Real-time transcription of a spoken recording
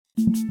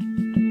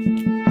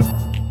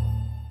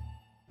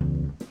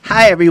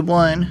Hi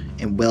everyone,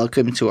 and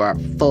welcome to our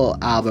full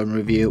album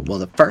review. Well,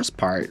 the first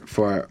part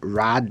for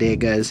Rah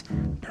Digga's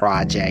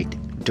project,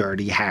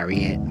 Dirty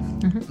Harriet.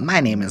 My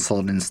name is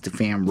Holden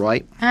Stefan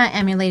Roy. Hi,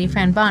 I'm your lady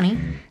friend Bonnie.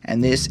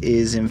 And this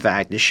is, in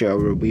fact, the show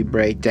where we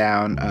break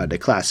down the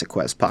Classic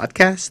Quest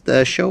podcast,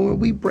 the show where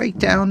we break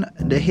down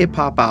the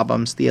hip-hop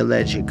albums, the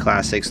alleged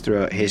classics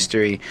throughout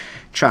history,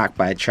 track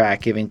by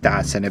track, giving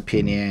thoughts and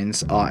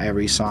opinions on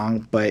every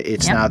song. But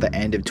it's now the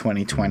end of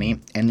 2020,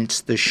 and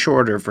it's the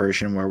shorter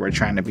version where we're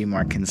trying to be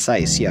more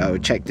concise. Yo,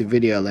 check the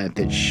video length.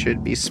 It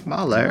should be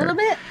smaller. A little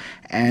bit.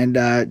 And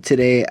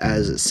today,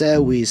 as I said,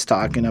 we's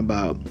talking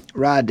about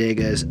Rah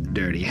Digga's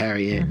Dirty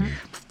Harriet.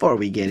 Before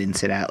we get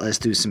into that, let's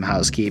do some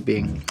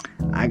housekeeping.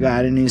 I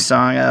got a new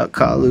song out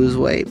called Lose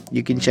Weight.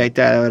 You can check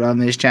that out on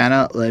this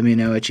channel. Let me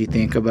know what you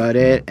think about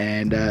it.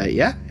 And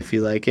yeah, if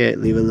you like it,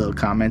 leave a little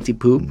commenty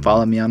poo.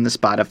 Follow me on the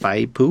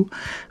Spotify poo.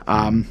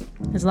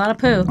 There's a lot of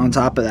poo. On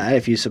top of that,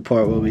 if you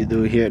support what we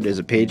do here, there's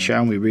a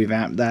Patreon. We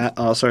revamped that.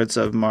 All sorts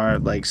of more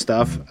like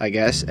stuff, I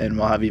guess. And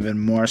we'll have even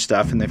more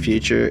stuff in the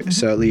future.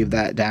 So leave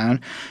that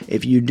down.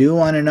 If you do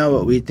want to know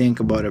what we think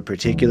about a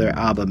particular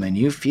album and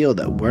you feel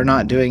that we're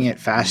not doing it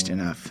fast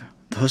enough,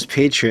 those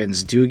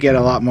patrons do get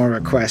a lot more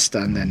requests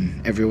done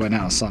than everyone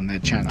else on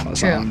that channel.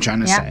 That's all I'm trying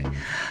to say.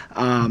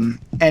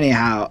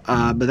 Anyhow,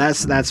 but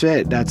that's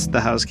it. That's the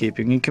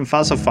housekeeping. You can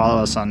also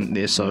follow us on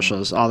the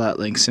socials. All that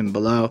links in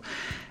below.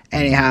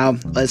 Anyhow,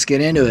 let's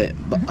get into it.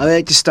 But I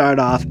like to start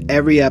off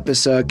every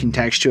episode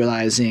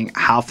contextualizing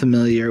how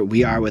familiar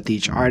we are with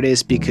each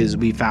artist, because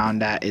we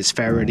found that it's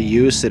fairer to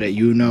you so that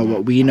you know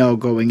what we know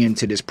going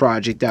into this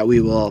project that we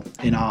will,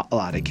 in a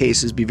lot of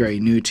cases, be very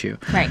new to.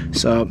 Right.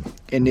 So,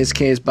 in this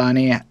case,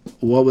 Bonnie,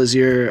 what was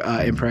your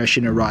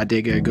impression of Rah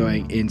Digga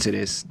going into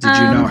this? Did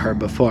you know her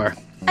before?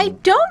 I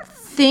don't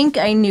think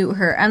I knew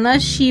her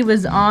unless she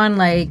was on,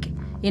 like,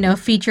 you know,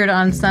 featured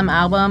on some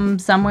album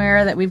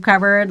somewhere that we've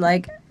covered.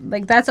 Like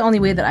that's the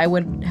only way that I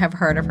would have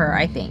heard of her,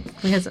 I think,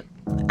 because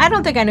I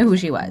don't think I knew who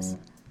she was.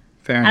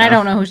 Fair enough. And I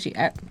don't know who she.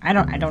 I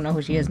don't know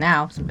who she is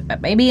now. But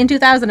maybe in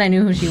 2000 I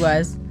knew who she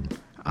was.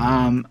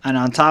 And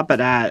on top of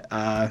that,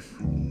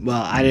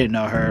 well, I didn't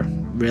know her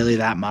really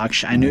that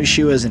much. I knew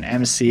she was an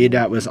MC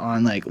that was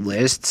on like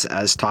lists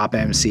as top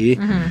MC.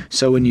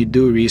 So when you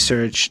do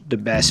research the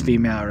best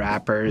female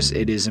rappers,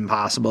 it is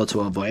impossible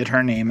to avoid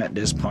her name at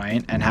this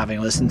point. And having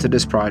listened to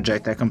this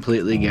project, I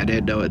completely get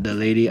it. Though the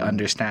lady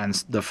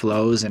understands the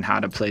flows and how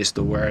to place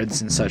the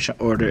words in such an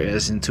order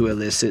as to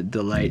elicit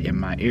delight in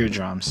my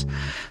eardrums.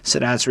 So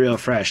that's real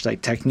fresh.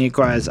 Like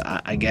technique-wise,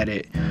 I get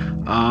it.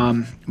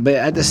 But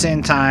at the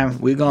same time,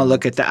 we're gonna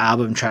look at the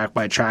album track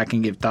by track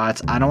and give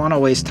thoughts. I don't want to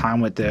waste time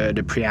with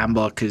the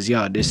preamble, because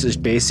this is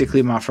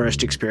basically my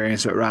first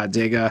experience with Rah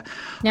Digga.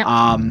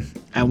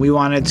 And we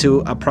wanted to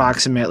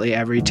approximately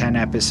every 10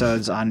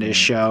 episodes on this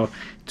show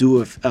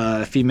do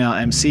a female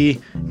MC.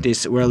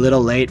 We're a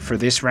little late for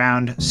this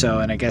round, so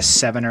in I guess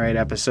 7 or 8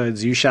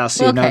 episodes you shall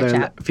see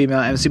another female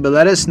MC. But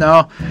let us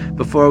know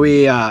before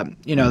we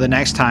the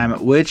next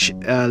time which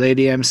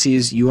lady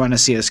MCs you want to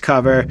see us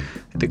cover,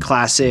 the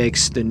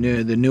classics, the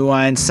new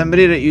ones,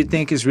 somebody that you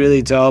think is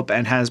really dope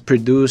and has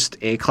produced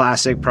a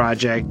classic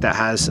project that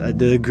has a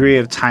degree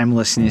of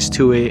timelessness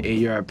to it, in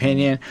your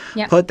opinion.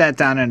 Put that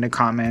down in the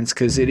comments,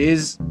 because it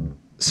is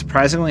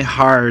surprisingly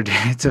hard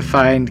to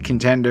find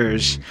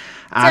contenders.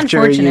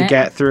 After you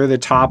get through the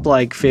top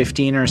like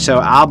 15 or so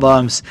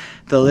albums,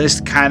 the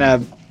list kind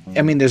of,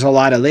 I mean, there's a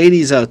lot of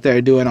ladies out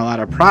there doing a lot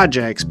of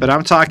projects, but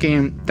I'm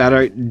talking that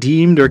are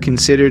deemed or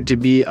considered to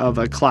be of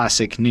a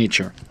classic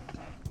nature.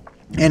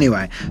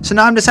 Anyway, so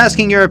now I'm just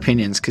asking your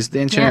opinions, because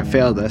the internet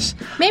failed us.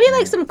 Maybe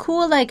like some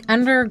cool like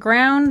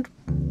underground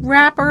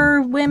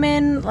rapper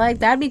women, like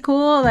that'd be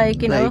cool.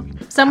 Like, you know,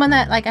 someone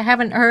that like I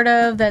haven't heard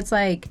of that's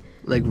like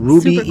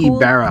Ruby cool.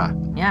 Ibarra.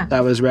 Yeah.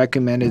 That was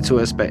recommended to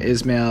us by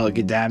Ismail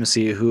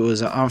Gadamsi, who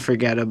was an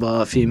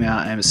unforgettable female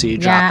MC,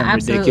 dropping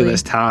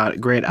ridiculous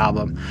talent. Great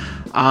album.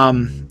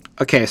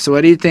 Okay, so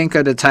what do you think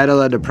of the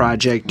title of the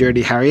project,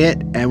 Dirty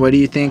Harriet? And what do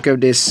you think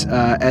of this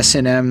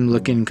S&M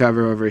looking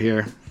cover over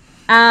here?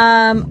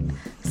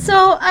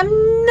 So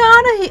I'm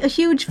not a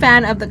huge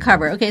fan of the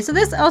cover. Okay, so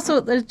this also,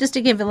 just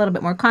to give a little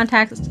bit more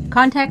context,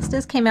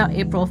 this came out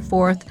April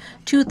 4th,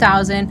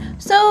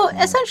 2000. So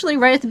essentially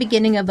right at the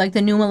beginning of like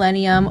the new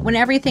millennium, when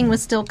everything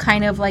was still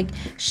kind of like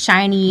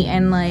shiny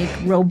and like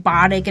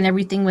robotic and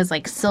everything was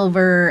like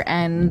silver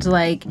and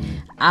like,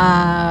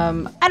 I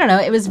don't know,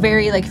 it was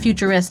very like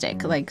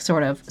futuristic, like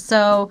sort of.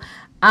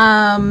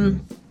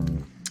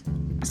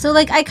 So,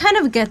 like, I kind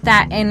of get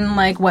that in,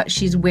 like, what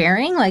she's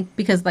wearing, like,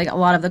 because, like, a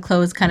lot of the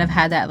clothes kind of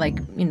had that, like,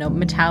 you know,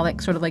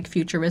 metallic sort of, like,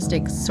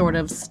 futuristic sort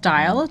of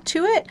style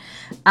to it.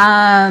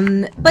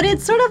 But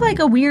it's sort of like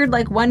a weird,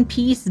 like,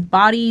 one-piece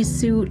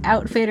bodysuit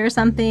outfit or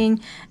something.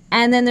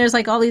 And then there's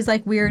like all these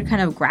like weird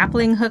kind of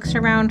grappling hooks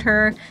around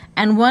her,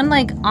 and one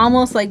like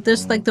almost like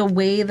this, like the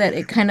way that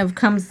it kind of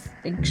comes,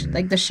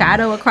 like the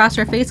shadow across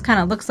her face kind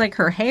of looks like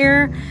her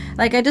hair.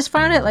 Like I just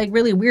found it like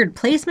really weird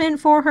placement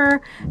for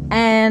her,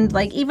 and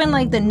like even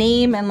like the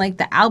name and like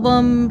the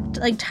album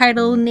like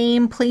title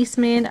name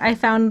placement I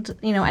found,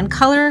 you know, and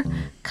color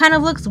kind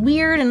of looks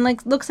weird and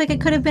like looks like it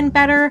could have been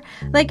better.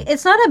 Like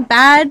it's not a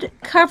bad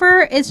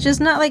cover, it's just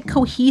not like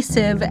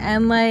cohesive,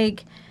 and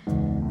like,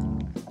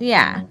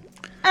 yeah,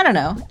 I don't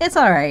know, it's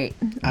all right.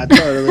 I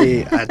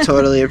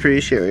totally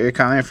appreciate where you're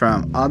coming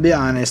from. I'll be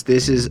honest,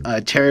 this is a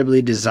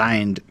terribly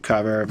designed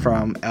cover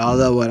from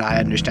although what I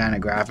understand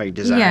of graphic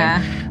design.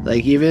 Yeah.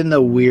 Like even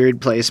the weird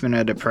placement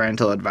of the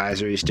parental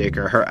advisory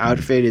sticker, her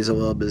outfit is a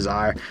little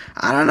bizarre.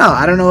 I don't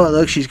know what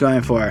look she's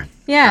going for.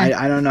 Yeah.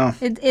 I don't know.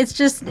 It's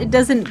just, it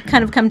doesn't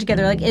kind of come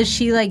together. Like, is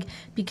she like,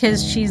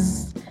 because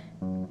she's,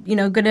 you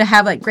know, going to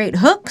have like great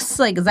hooks?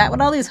 Like, is that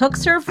what all these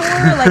hooks are for?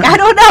 Like, I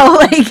don't know.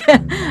 Like,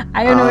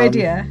 I have no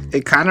idea.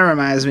 It kind of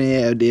reminds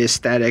me of the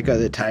aesthetic of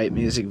the Type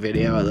music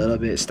video a little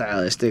bit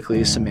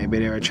stylistically. So maybe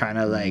they were trying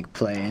to like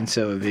play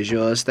into a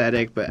visual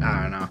aesthetic, but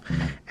I don't know.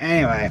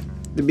 Anyway,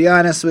 to be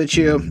honest with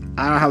you,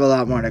 I don't have a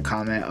lot more to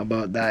comment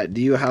about that.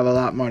 Do you have a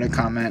lot more to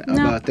comment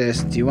about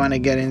this? Do you want to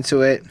get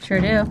into it?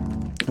 Sure do.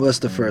 What's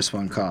the first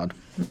one called?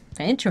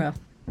 Intro.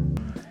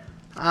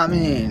 I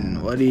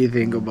mean, what do you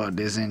think about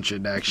this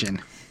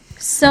introduction?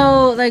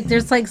 So, like,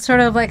 there's, like,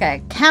 sort of, like,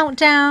 a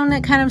countdown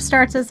that kind of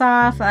starts us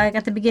off, like,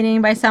 at the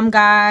beginning by some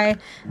guy,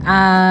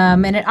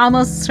 and it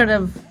almost sort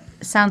of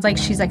sounds like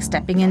she's, like,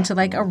 stepping into,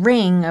 like, a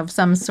ring of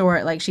some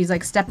sort, like, she's,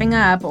 like, stepping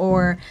up,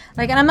 or,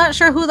 like, and I'm not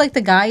sure who, like,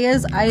 the guy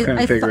is. I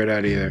couldn't figure it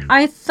out either.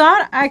 I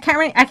thought, I can't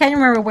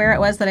remember where it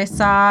was that I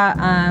saw,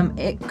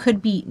 it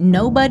could be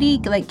Nobody,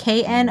 like,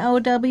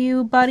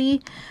 K-N-O-W,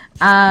 Buddy.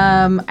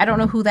 I don't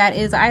know who that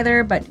is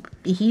either, but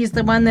he's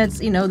the one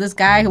that's, you know, this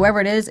guy, whoever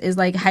it is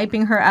like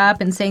hyping her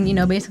up and saying, you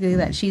know, basically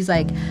that she's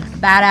like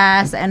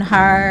badass and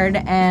hard,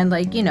 and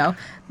like, you know,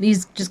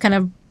 he's just kind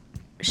of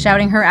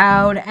shouting her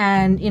out.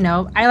 And, you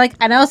know, I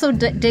also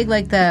dig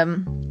like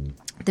the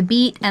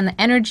beat and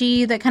the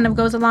energy that kind of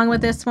goes along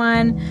with this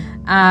one.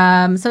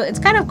 So it's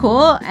kind of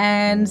cool.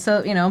 And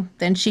so, you know,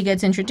 then she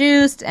gets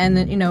introduced, and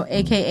then, you know,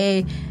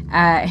 AKA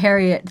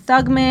Harriet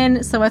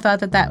Thugman. So I thought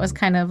that was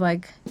kind of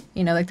like,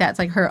 you know, like that's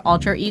like her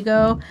alter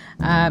ego,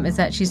 is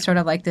that she's sort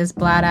of like this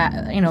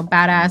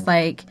badass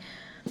like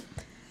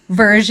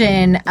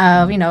version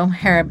of, you know,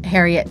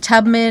 Harriet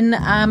Tubman,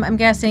 I'm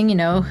guessing, you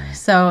know.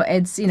 So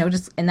it's, you know,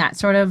 just in that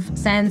sort of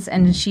sense,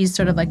 and she's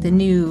sort of like the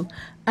new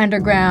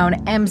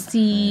underground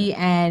MC,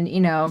 and,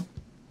 you know,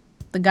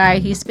 the guy,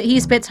 he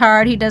spits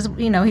hard, he does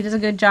a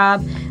good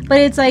job, but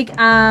it's like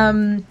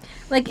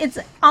it's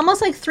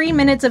almost like 3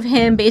 minutes of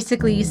him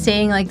basically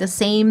saying like the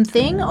same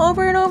thing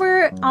over and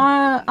over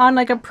on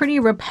like a pretty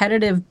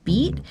repetitive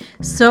beat.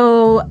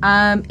 So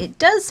it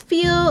does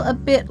feel a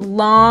bit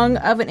long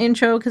of an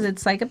intro, because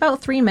it's like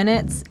about 3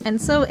 minutes,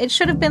 and so it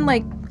should have been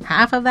like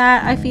half of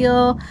that, I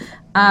feel.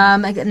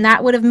 Like, and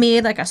that would have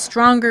made like a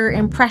stronger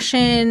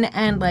impression,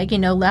 and like, you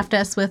know, left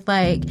us with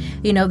like,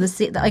 you know,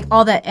 like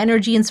all that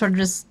energy, and sort of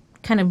just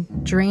kind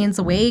of drains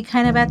away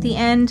kind of at the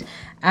end.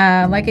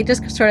 Like it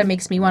just sort of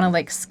makes me want to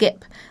like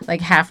skip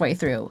like halfway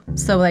through.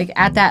 So like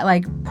at that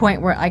like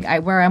point where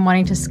like where I'm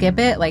wanting to skip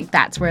it, like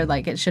that's where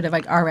like it should have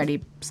like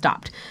already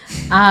stopped.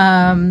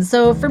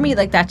 So for me,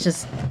 like that's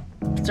just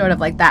sort of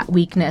like that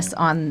weakness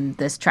on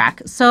this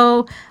track.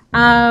 So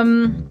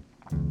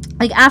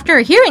like after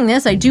hearing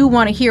this, I do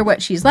want to hear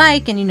what she's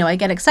like, and, you know, I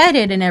get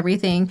excited and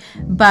everything,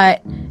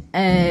 but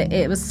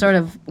it was sort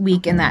of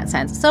weak in that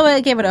sense. So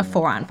I gave it a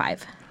 4 on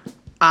 5.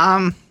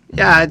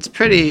 Yeah, it's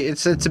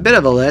a bit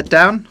of a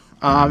letdown.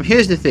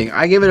 Here's the thing.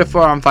 I give it a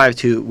 4 on 5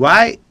 too.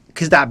 Why?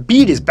 Because that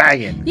beat is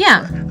banging.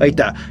 Yeah. Like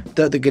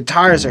the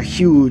guitars are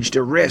huge. The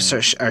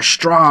riffs are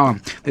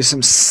strong. There's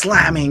some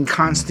slamming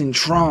constant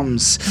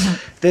drums.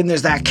 Mm-hmm. Then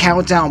there's that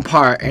countdown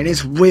part, and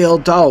it's real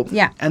dope.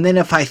 Yeah. And then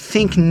if I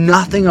think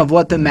nothing of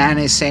what the man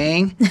is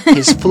saying,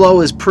 his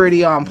flow is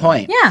pretty on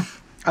point. Yeah.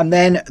 And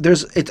then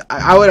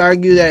I would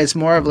argue that it's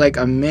more of like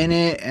a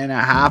minute and a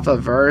half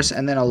of verse,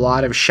 and then a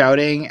lot of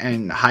shouting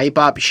and hype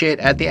up shit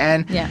at the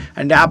end. Yeah.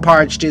 And that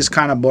part's just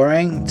kind of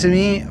boring to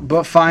me,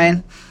 but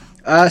fine.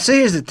 So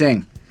here's the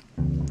thing.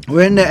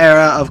 We're in the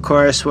era, of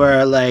course,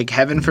 where, like,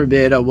 heaven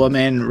forbid a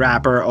woman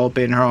rapper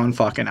open her own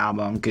fucking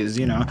album, because,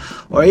 you know,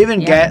 or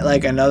even get,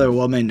 like, another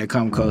woman to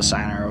come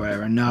co-sign her or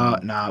whatever.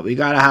 No, we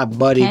gotta have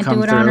Buddy Can't come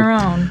do it through. on her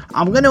own.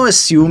 I'm gonna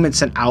assume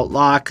it's an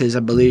Outlaw, because I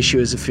believe she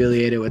was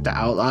affiliated with the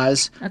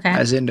Outlaws,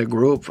 as in the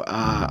group.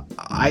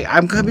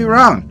 I could be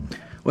wrong.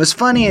 What's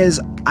funny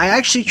is I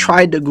actually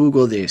tried to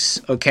Google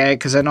this, okay?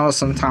 Because I know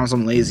sometimes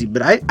I'm lazy,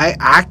 but I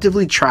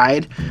actively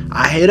tried.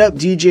 I hit up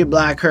DJ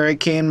Black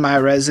Hurricane, my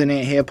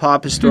resident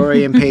hip-hop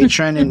historian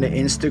patron, in the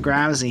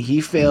Instagrams, and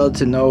he failed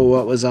to know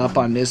what was up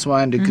on this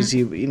one because he,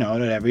 you know,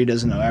 whatever, he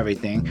doesn't know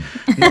everything.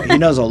 He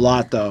knows a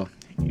lot, though.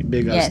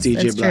 Big ups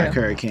DJ Black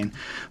Hurricane.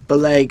 But,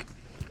 like,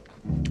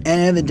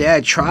 end of the day,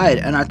 I tried,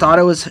 and I thought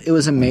it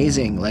was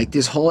amazing. Like,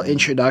 this whole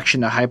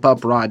introduction to hype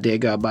up Rah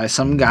Digga by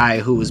some guy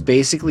who was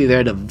basically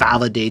there to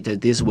validate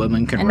that this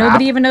woman can And rap.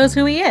 nobody even knows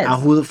who he is. Now,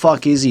 who the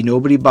fuck is he?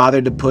 Nobody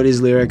bothered to put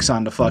his lyrics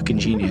on the fucking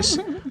Genius.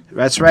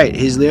 That's right.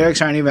 His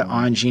lyrics aren't even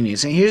on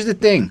Genius. And here's the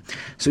thing.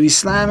 So he's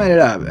slamming it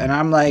up, and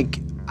I'm like,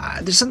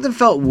 there's something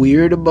felt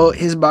weird about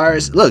his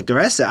bars. Look, the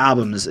rest of the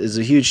album is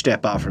a huge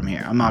step out from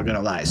here. I'm not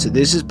gonna lie. So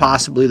this is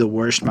possibly the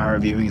worst my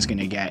reviewing is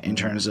gonna get in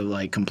terms of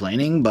like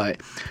complaining,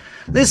 but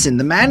listen,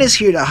 the man is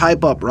here to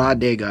hype up Rah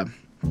Digga.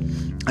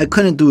 I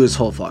couldn't do his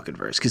whole fucking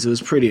verse because it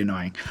was pretty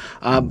annoying.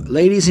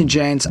 Ladies and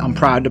gents, I'm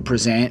proud to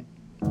present.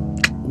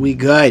 We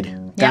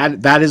good. Yeah.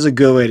 That is a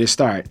good way to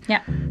start.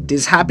 Yeah.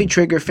 This happy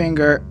trigger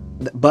finger,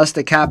 bust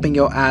a cap in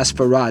your ass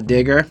for Rah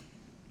Digga.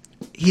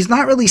 He's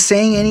not really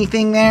saying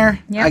anything there.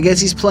 Yep. I guess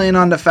he's playing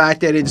on the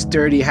fact that it's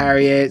Dirty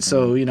Harriet,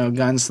 so, you know,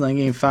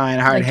 gunslinging, fine,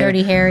 hard Like hit.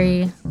 Dirty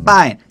Harry.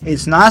 Fine.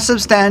 It's not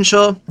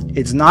substantial.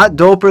 It's not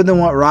doper than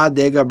what Rah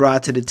Digga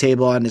brought to the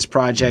table on this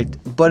project,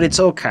 but it's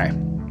okay.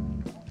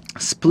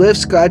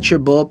 Spliff's got your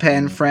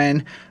bullpen,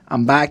 friend.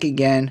 I'm back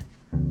again.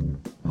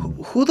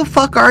 Who the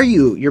fuck are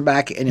you? You're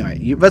back.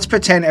 Anyway, let's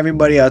pretend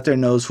everybody out there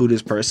knows who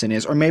this person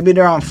is. Or maybe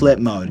they're on flip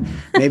mode.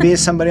 Maybe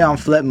it's somebody on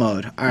flip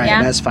mode. All right,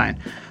 Yeah. that's fine.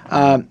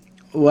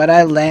 What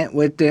I lent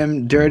with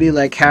them, dirty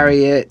like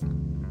Harriet.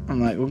 I'm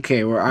like,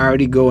 okay, we're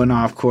already going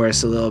off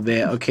course a little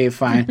bit. Okay,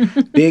 fine.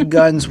 Big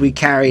guns, we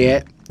carry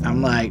it.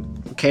 I'm like,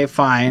 okay,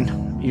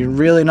 fine. You're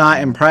really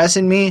not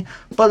impressing me.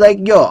 But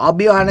like, yo, I'll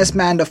be honest,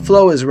 man, the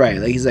flow is right.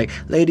 Like, he's like,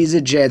 ladies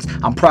and gents,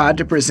 I'm proud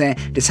to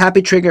present this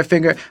happy trigger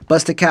finger,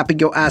 bust a cap in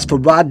your ass for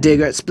Rah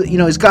Digga. You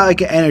know, he's got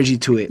like an energy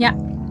to it. Yeah.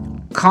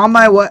 Call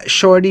my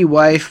shorty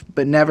wife,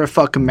 but never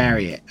fucking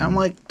marry it. I'm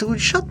like, dude,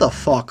 shut the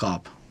fuck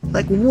up.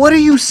 Like, what are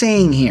you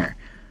saying here?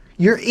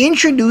 You're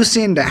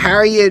introducing the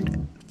Harriet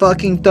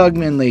fucking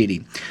Thugman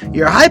lady.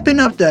 You're hyping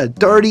up the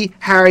Dirty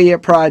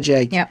Harriet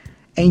project. Yep.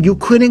 And you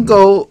couldn't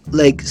go,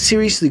 like,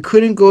 seriously,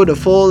 couldn't go the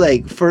full,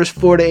 like, first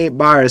 4 to 8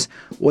 bars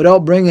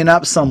without bringing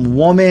up some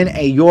woman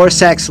and your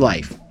sex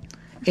life.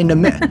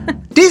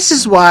 This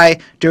is why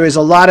there is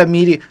a lot of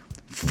media.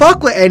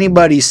 Fuck what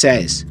anybody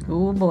says.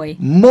 Oh boy.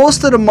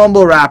 Most of the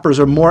mumble rappers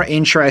are more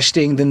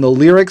interesting than the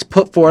lyrics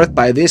put forth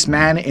by this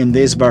man in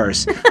this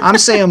verse. I'm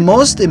saying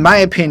in my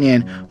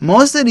opinion,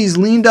 most of these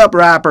leaned up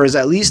rappers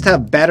at least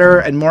have better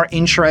and more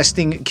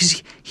interesting.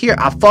 Because here,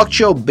 I fucked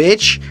your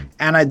bitch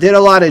and I did a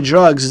lot of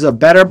drugs is a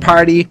better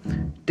party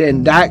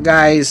than that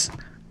guy's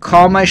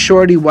call my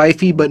shorty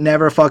wifey but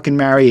never fucking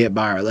marry it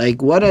bar.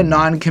 Like, what a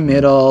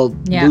non-committal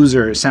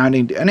loser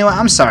sounding. Anyway,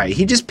 I'm sorry.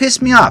 He just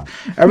pissed me off.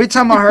 Every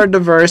time I heard the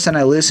verse and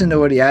I listened to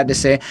what he had to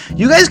say,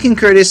 you guys can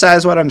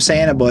criticize what I'm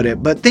saying about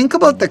it, but think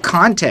about the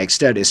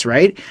context of this,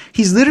 right?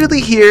 He's literally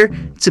here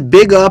to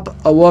big up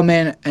a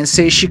woman and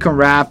say she can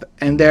rap,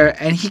 and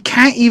he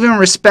can't even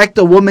respect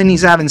the woman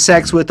he's having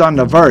sex with on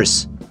the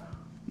verse.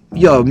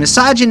 Yo,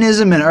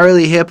 misogynism in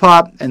early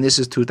hip-hop, and this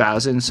is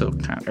 2000, so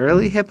kind of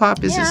early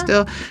hip-hop, is it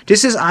still?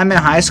 This is I'm in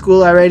high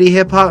school already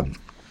hip-hop,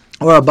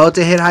 or about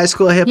to hit high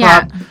school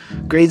hip-hop,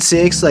 grade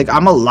 6, like,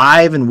 I'm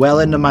alive and well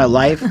into my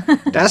life.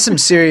 That's some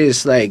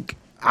serious, like,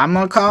 I'm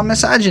gonna call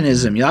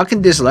misogynism. Y'all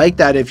can dislike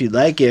that if you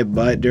like it,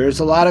 but there's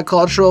a lot of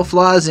cultural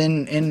flaws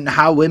in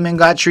how women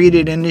got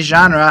treated in this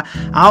genre.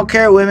 I don't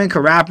care if women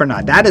can rap or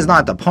not. That is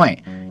not the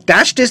point.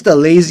 That's just a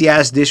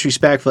lazy-ass,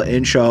 disrespectful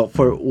intro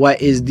for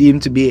what is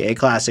deemed to be a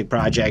classic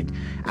project.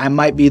 I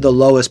might be the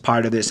lowest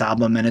part of this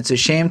album, and it's a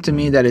shame to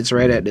me that it's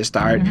right at the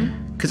start.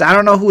 Because I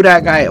don't know who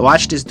that guy...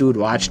 Watch this dude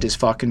watch this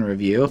fucking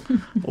review.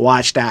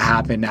 Watch that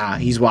happen now.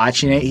 He's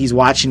watching it. He's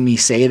watching me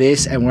say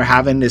this, and we're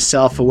having this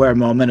self-aware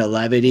moment of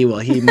levity. Well,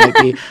 he might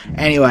be...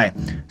 Anyway,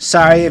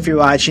 sorry if you're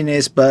watching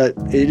this, but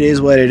it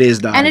is what it is,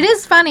 dog. And it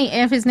is funny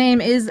if his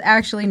name is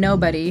actually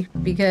Nobody,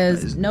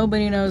 because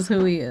nobody knows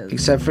who he is.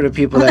 Except for the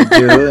people that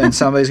do, and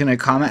somebody's going to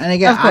comment. And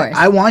again, Of course.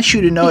 I want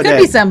you to know He that...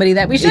 could be somebody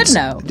that we should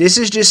know. This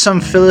is just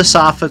some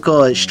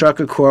philosophical, it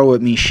struck a chord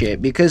with me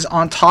shit. Because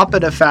on top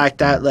of the fact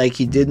that, like,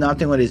 he did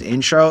nothing with his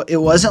intro, it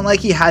wasn't like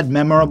he had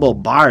memorable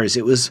bars.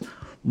 It was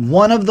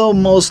one of the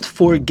most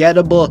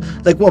forgettable,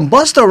 like when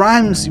Busta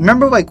Rhymes,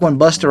 remember like when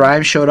Busta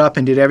Rhymes showed up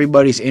and did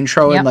everybody's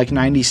intro in like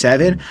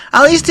 97?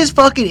 At least his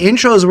fucking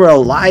intros were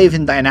alive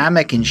and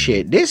dynamic and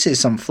shit. This is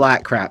some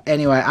flat crap.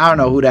 Anyway, I don't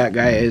know who that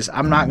guy is.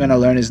 I'm not going to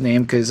learn his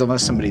name because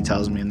unless somebody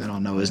tells me and then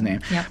I'll know his name.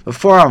 But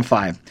 4 on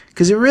 5.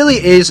 Because it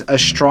really is a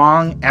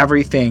strong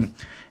everything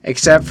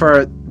except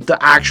for the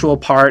actual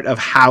part of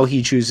how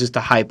he chooses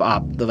to hype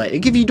up the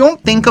like. If you don't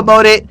think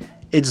about it,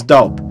 it's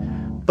dope.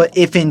 But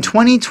if in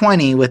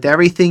 2020, with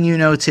everything you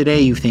know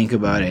today, you think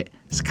about it,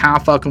 it's kind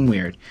of fucking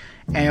weird.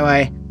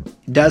 Anyway,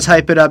 does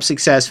hype it up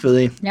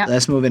successfully.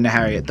 Let's move into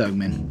Harriet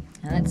Thugman.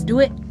 Let's do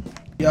it.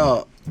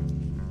 Yo,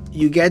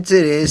 you get to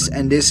this,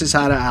 and this is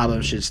how the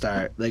album should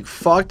start. Like,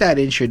 fuck that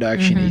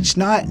introduction. It's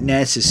not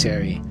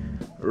necessary.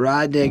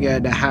 Rah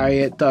Digga, the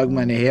Harriet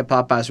Thugman, the hip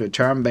hop has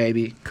returned,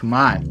 baby. Come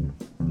on.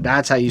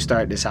 That's how you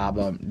start this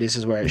album. This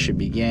is where it should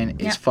begin.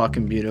 It's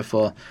fucking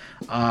beautiful.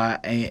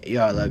 And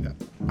yo, look,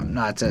 I'm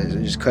not to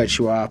just cut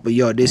you off, but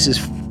yo, this is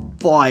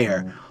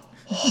fire.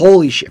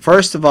 Holy shit.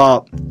 First of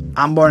all,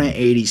 I'm born in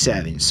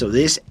 87, so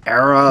this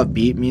era of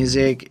beat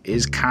music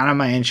is kind of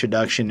my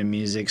introduction to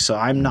music, so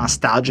I'm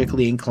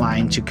nostalgically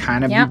inclined to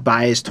kind of be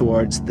biased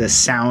towards the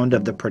sound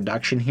of the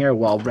production here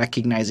while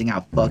recognizing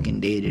how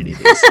fucking dated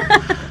it is.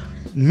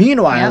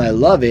 Meanwhile, I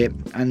love it,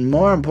 and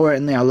more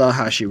importantly, I love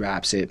how she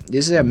raps it.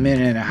 This is a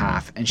minute and a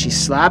half, and she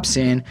slaps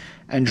in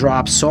and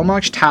drops so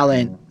much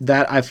talent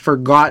that I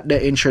forgot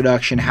the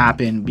introduction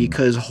happened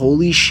because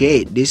holy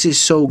shit, this is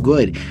so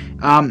good.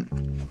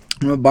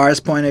 From a bar's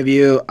point of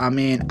view, I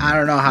mean, I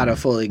don't know how to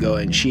fully go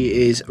in.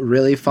 She is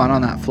really fun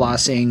on that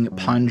flossing,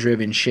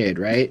 pun-driven shit,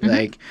 right?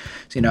 Like,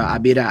 you know, I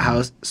be that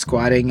house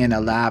squatting in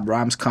a lab,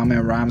 rhymes coming,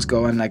 rhymes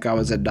going like I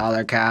was a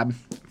dollar cab.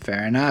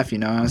 Fair enough, you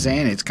know what I'm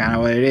saying? It's kind of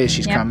what it is.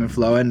 She's coming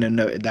flowing and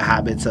the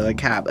habits of the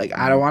cab. Like,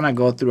 I don't want to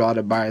go through all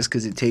the bars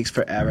because it takes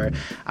forever.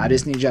 I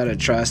just need y'all to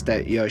trust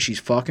that, yo, she's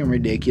fucking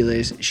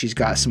ridiculous. She's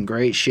got some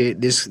great shit.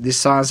 This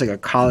song's like a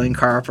calling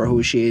card for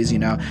who she is, you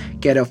know.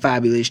 Ghetto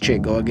fabulous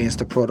chick, go against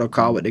the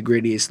protocol with the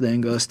grittiest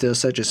lingo. Still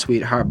such a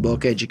sweetheart,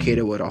 book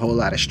educated with a whole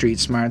lot of street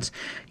smarts.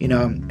 You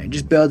know, it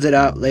just builds it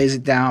up, lays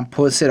it down,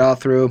 puts it all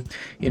through.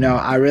 You know,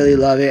 I really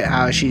love it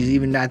how she's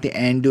even at the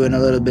end doing a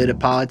little bit of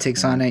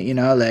politics on it, you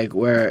know, like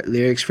where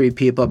lyrics free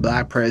people,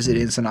 black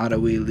presidents, and all the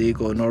weed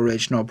legal, no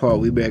rich, no poor,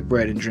 we break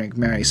bread and drink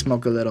Mary,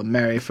 smoke a little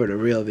Mary for the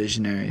real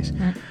visionaries.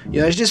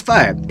 You know, it's just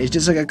fire. It's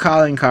just like a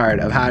calling card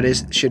of how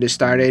this should have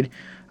started.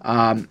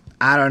 I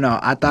don't know.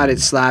 I thought it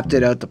slapped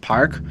it out the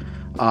park.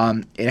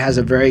 It has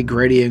a very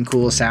gritty and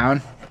cool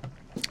sound.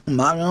 I'm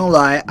not gonna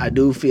lie, I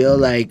do feel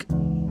like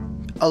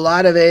a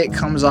lot of it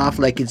comes off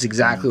like it's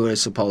exactly what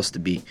it's supposed to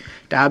be.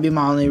 That would be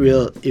my only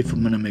real, if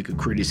I'm going to make a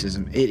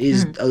criticism. It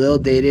is a little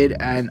dated,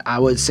 and I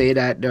would say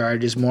that there are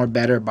just more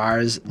better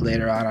bars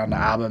later on the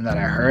album that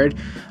I heard.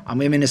 I'm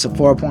giving this a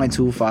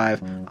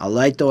 4.25. I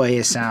like the way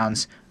it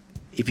sounds.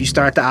 If you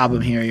start the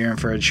album here, you're in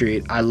for a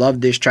treat. I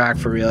love this track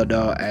for real,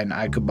 though, and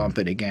I could bump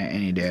it again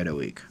any day of the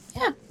week.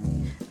 Yeah.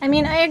 I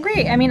mean, I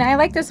agree. I mean, I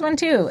like this one,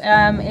 too.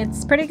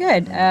 It's pretty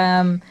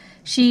good.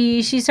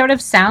 She sort of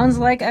sounds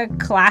like a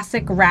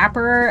classic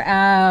rapper,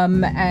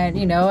 and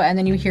you know, and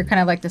then you hear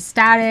kind of like the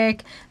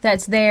static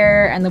that's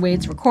there and the way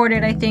it's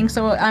recorded, I think.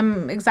 So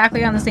I'm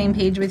exactly on the same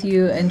page with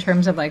you in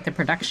terms of like the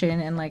production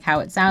and like how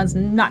it sounds,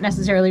 not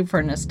necessarily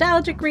for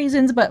nostalgic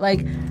reasons, but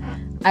like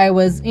I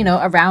was, you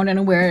know, around and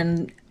aware,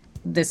 and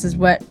this is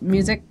what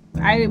music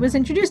I was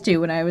introduced to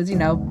when I was, you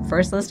know, not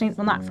first listening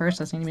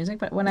to music,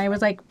 but when I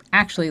was like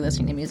actually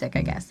listening to music,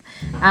 I guess.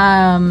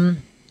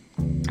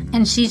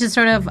 And she's just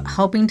sort of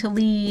hoping to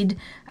lead,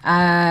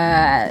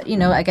 you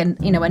know, like a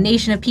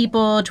nation of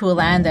people to a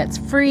land that's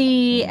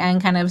free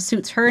and kind of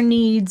suits her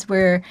needs,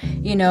 where,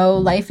 you know,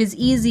 life is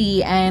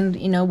easy and,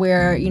 you know,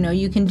 where, you know,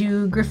 you can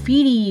do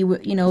graffiti,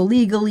 you know,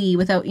 legally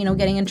without, you know,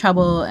 getting in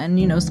trouble, and,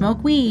 you know,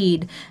 smoke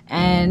weed,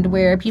 and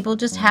where people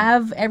just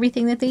have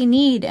everything that they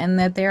need and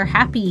that they're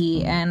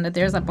happy and that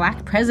there's a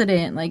black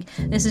president. Like,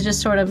 this is just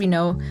sort of, you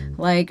know,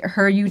 like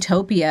her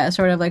utopia,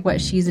 sort of like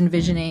what she's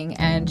envisioning,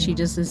 and she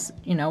just is,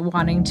 you know,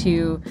 wanting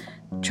to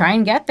try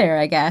and get there,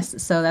 I guess.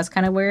 So that's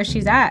kind of where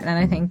she's at. And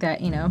I think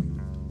that, you know,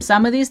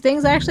 some of these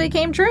things actually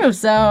came true.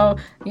 So,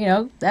 you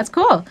know, that's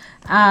cool.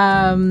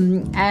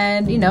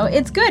 And, you know,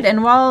 it's good.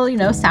 And while, you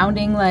know,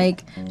 sounding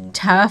like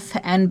tough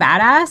and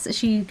badass,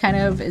 she kind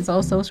of is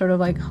also sort of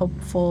like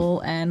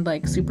hopeful and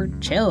like super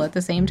chill at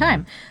the same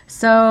time.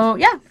 So,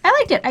 yeah, I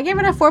liked it. I gave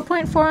it a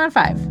 4.4 on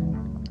 5.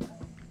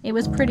 It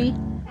was pretty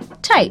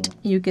tight,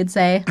 you could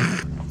say.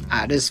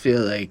 I just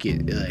feel like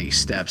it like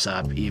steps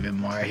up even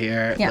more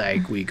here. Yeah.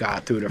 Like, we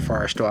got through the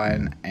first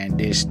one, and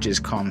this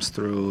just comes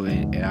through.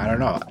 And I don't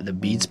know, the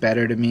beat's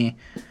better to me.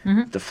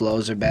 The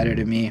flows are better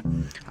to me.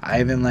 I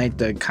even like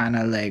the kind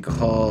of like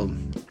whole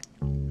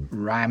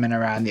rhyming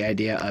around the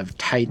idea of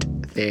tight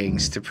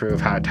things to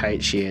prove how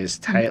tight she is.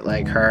 Tight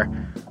like her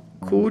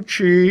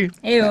coochie.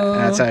 Ew.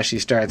 That's how she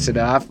starts it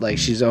off. Like,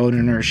 she's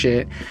owning her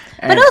shit.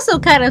 And but also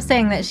kind of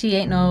saying that she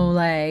ain't no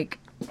like,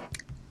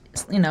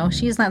 you know,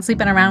 she's not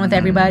sleeping around with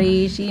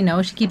everybody. She, you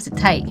know, she keeps it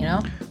tight, you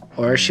know.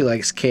 Or she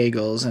likes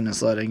Kegels and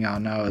is letting y'all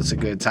know it's a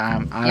good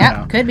time. I don't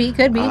know. Could be.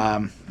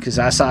 Because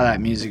I saw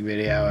that music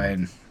video,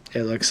 and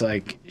it looks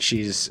like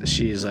she's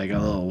like a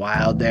little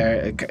wild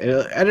there.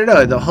 I don't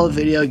know. The whole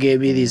video gave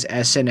me these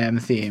S&M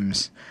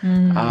themes.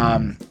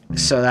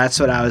 So that's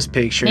what I was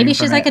picturing. Maybe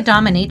she's like a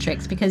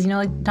dominatrix, because, you know,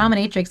 like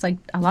dominatrix, like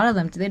a lot of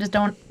them, they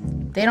don't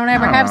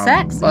ever have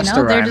sex. You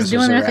know, they're just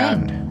doing their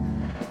thing.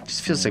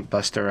 Just feels like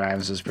Busta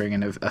Rhymes was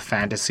bringing a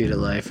fantasy to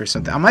life or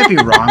something. I might be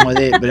wrong with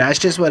it, but that's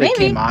just what it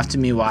came off to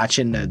me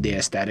watching the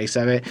aesthetics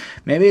of it.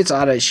 Maybe it's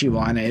all that she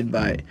wanted,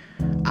 but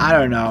I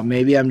don't know.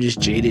 Maybe I'm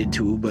just jaded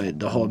too, but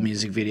the whole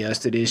music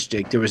videos to this,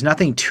 like, there was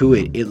nothing to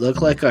it. It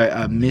looked like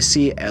a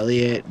Missy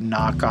Elliott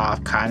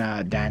knockoff kind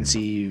of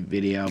dancey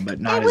video, but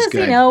not as good. It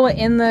was, you know,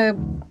 in the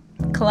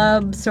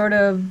club sort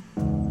of.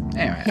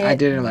 Anyway, I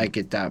didn't like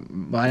it I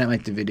didn't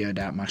like the video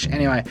that much.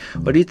 Anyway,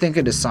 what do you think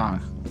of the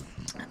song?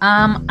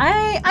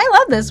 I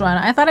love this one.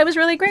 I thought it was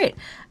really great.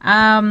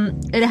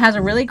 It has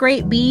a really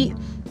great beat.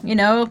 You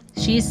know,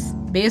 she's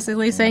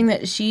basically saying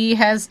that she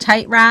has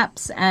tight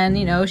wraps, and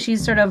you know,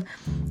 she's sort of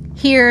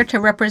here to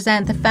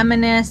represent the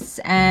feminists,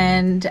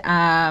 and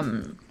I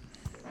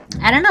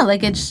don't know,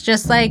 like it's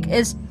just like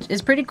it's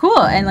pretty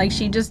cool, and like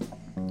she just,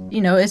 you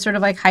know, is sort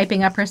of like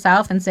hyping up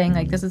herself and saying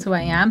like, this is who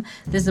I am,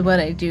 this is what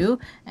I do,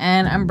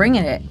 and I'm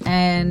bringing it.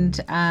 And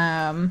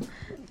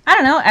I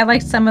don't know, I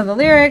like some of the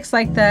lyrics,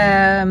 I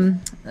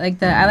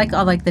like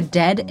all like the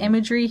dead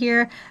imagery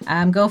here.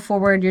 Go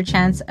forward, your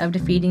chance of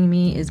defeating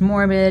me is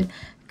morbid,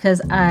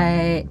 because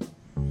I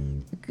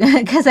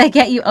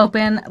get you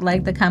open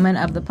like the coming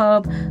of the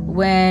Pope.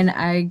 When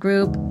I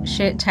group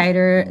shit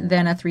tighter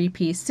than a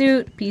 3-piece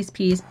suit,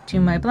 piece to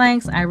my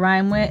blanks, I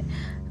rhyme with.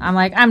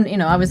 I'm, you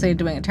know, obviously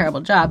doing a terrible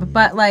job,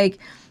 but like,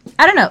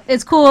 I don't know,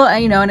 it's cool,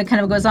 you know, and it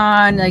kind of goes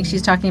on, like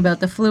she's talking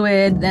about the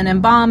fluid, then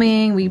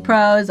embalming, we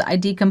prose, I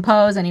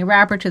decompose any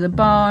rapper to the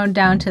bone,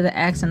 down to the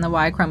X and the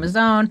Y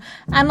chromosome,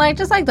 and like,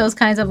 just like those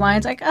kinds of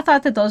lines, like, I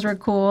thought that those were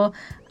cool.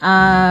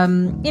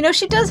 You know,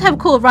 she does have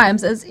cool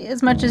rhymes,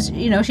 as much as,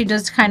 you know, she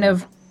does kind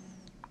of,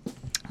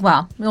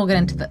 well, we'll get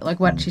into like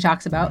what she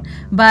talks about,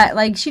 but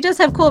like she does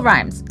have cool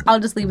rhymes. I'll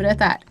just leave it at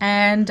that.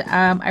 And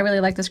I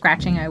really like the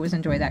scratching. I always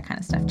enjoy that kind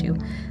of stuff too.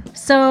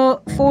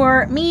 So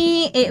for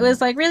me, it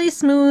was like really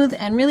smooth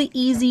and really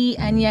easy,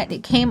 and yet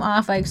it came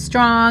off like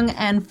strong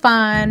and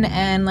fun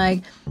and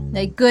like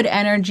good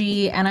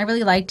energy, and I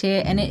really liked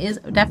it, and it is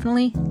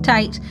definitely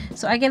tight.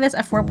 So I give this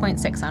a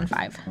 4.6 on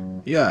 5.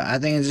 Yeah, I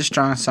think it's a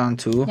strong song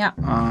too. Yeah.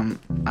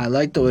 I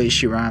like the way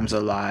she rhymes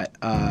a lot.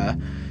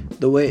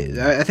 The way,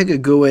 I think a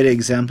good way to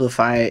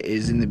exemplify it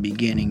is in the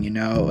beginning, you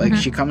know, like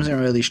she comes in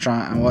really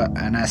strong,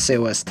 and I say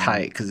what's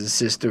tight because it's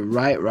just the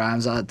right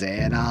rhymes all day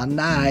and all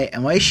night,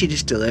 and the way she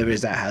just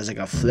delivers that has like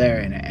a flair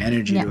and an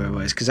energy to her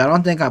voice. Because I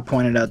don't think I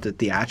pointed out the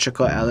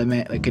theatrical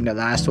element, like in the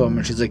last one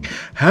where she's like,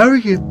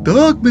 Harriet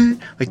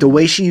Dogman, like the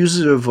way she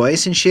uses her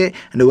voice and shit,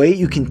 and the way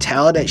you can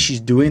tell that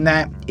she's doing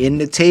that in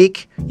the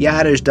take.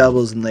 Yeah, there's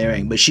doubles and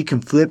layering, but she can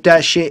flip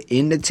that shit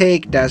in the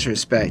take. That's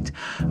respect.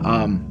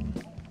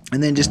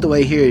 And then just the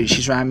way here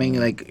she's rhyming,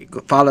 like,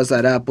 follows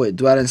that up with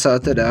dwelling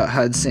south of the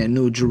Hudson,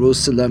 New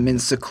Jerusalem in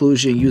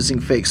seclusion, using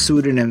fake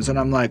pseudonyms. And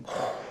I'm like,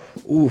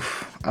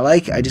 oof, I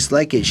just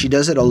like it. She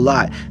does it a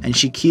lot. And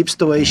she keeps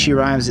the way she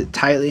rhymes it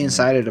tightly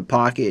inside of the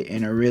pocket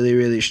in a really,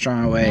 really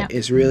strong way. Yeah.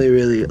 It's really,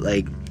 really,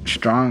 like,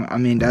 strong. I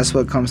mean, that's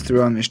what comes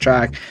through on this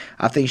track.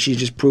 I think she's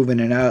just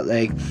proving it out.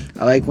 Like,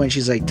 I like when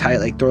she's, like,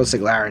 tight, like, throats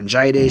like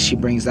laryngitis. She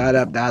brings that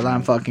up. That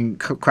line fucking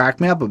cracked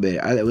me up a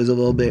bit. It was a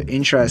little bit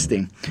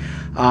interesting.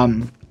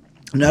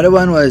 Another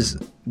one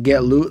was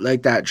get loot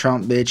like that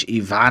Trump bitch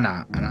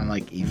Ivana, and I'm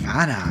like,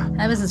 Ivana?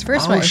 That was his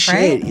first wife,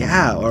 shit, right?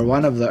 Yeah, or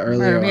one of the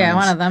earlier ones. Yeah,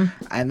 one of them.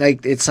 And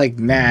like, it's like,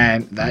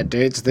 man, that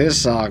dates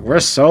this song. We're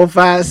so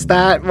fast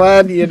that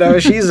one, you know.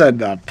 She's in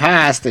the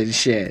past and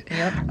shit.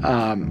 Yep.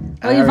 Well,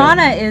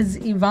 Ivana is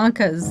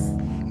Ivanka's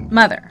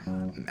mother,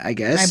 I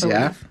guess. I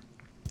believe.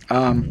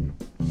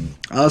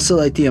 I also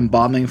like the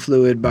embalming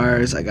fluid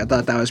bars. Like, I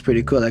thought that was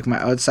pretty cool. Like, my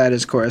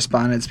outsiders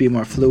correspondence be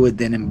more fluid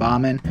than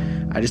embalming.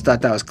 I just thought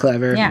that was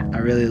clever. Yeah. I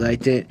really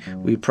liked it.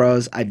 We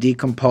prose. I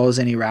decompose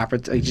any rapper.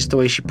 Like, just the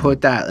way she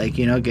put that. Like,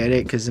 you know, get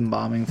it? Because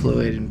embalming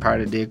fluid and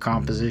part of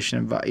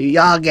decomposition. But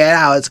y'all get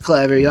how it's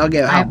clever. Y'all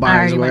get how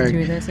bars work. I already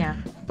went through this, yeah.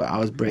 But I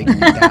was breaking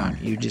it down.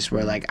 You just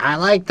were like, I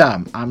like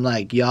them. I'm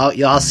like,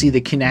 y'all see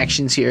the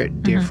connections here?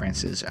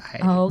 Differences,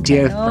 right?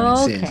 Okay.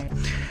 Differences. Okay.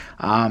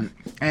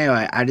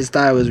 Anyway, I just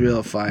thought it was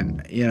real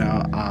fun. You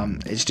know,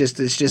 it's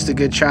just a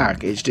good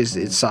track.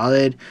 It's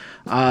solid.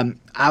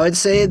 I would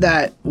say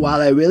that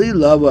while I really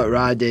love what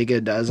Rah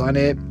Digga does on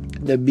it,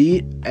 the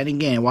beat, and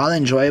again, while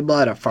enjoyable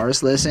at a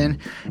first listen,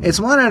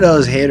 it's one of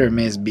those hit or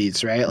miss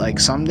beats, right? Like,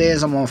 some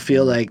days I'm gonna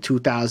feel like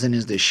 2000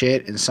 is the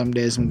shit, and some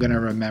days I'm gonna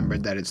remember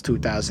that it's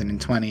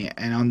 2020,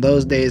 and on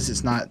those days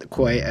it's not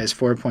quite as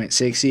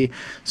 4.60,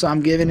 so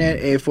I'm giving it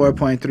a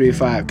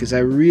 4.35 because I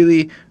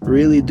really,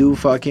 really do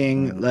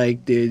fucking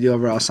like the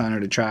overall sound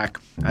of the track.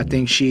 I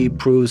think she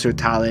proves her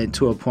talent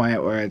to a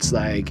point where it's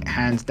like,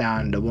 hands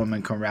down, the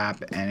woman can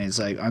rap, and it's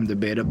like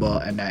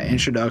undebatable, and that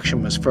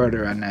introduction was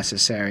further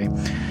unnecessary.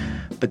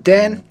 But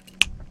then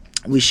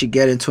we should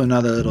get into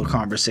another little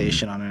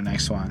conversation on the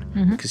next one.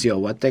 Because,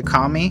 what they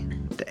call me?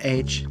 The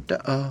H,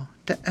 the O,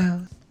 the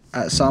L.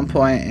 At some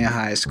point in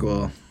high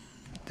school,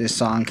 this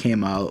song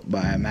came out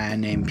by a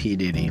man named P.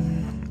 Diddy.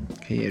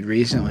 He had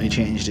recently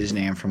changed his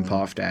name from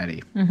Puff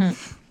Daddy.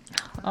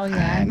 Oh,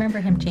 yeah, I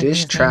remember him changing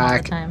his name all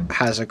the time. This track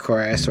has a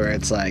chorus where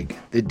it's like,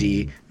 the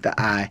D, the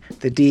I,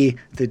 the D,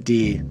 the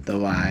D, the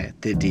Y,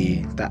 the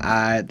D, the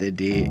I, the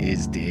D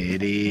is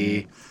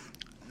Diddy.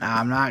 Now,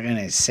 I'm not going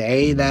to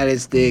say that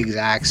it's the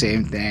exact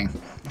same thing,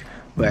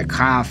 but it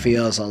kind of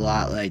feels a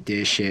lot like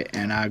this shit.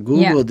 And I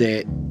Googled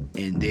it,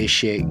 and this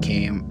shit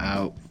came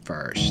out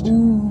first.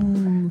 Ooh.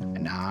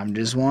 And now I'm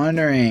just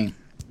wondering,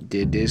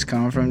 did this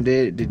come from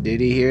did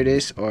he hear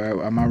this,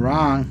 or am I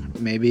wrong?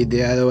 Maybe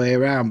the other way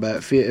around,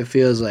 but it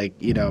feels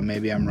like,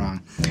 maybe I'm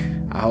wrong.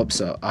 I hope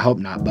so. I hope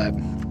not, but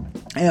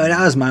Anyway,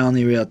 that was my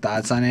only real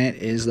thoughts on it.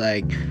 Is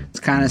like it's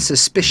kind of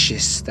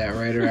suspicious that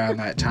right around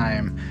that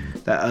time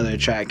that other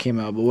track came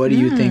out. But what do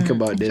you think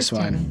about this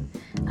one?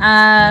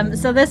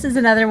 So this is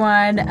another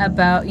one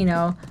about, you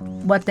know,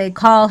 what they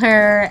call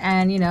her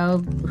and, you know,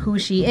 who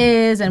she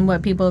is and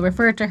what people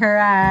refer to her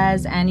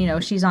as. And, you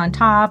know, she's on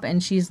top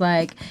and she's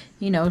like,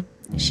 you know,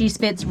 she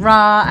spits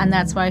raw and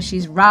that's why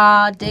she's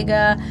raw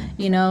digga,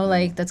 you know,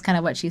 like that's kind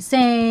of what she's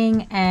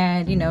saying.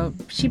 And, you know,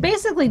 she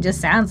basically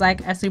just sounds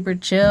like a super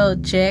chill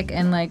chick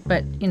and like,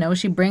 but, you know,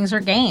 she brings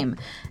her game.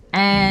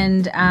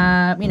 And,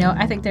 you know,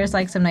 I think there's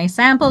like some nice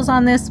samples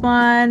on this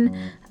one.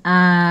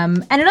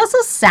 And it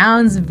also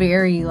sounds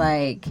very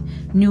like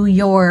New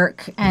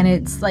York, and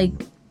it's like,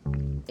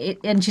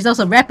 and she's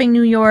also repping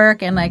New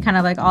York and like kind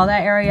of like all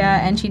that area.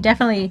 And it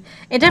definitely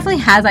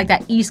has like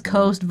that East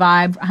Coast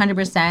vibe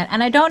 100%.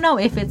 And I don't know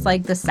if it's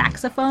like the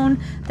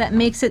saxophone that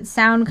makes it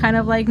sound kind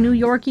of like New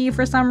Yorky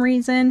for some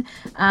reason,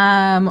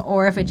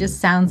 or if it just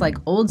sounds like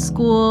old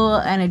school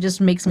and it just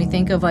makes me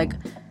think of like,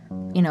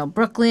 you know,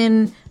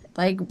 Brooklyn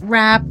like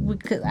rap.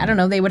 I don't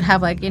know, they would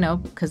have like, you know,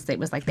 because it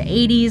was like the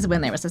 80s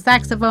when there was a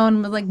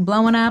saxophone was like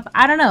blowing up.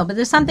 I don't know, but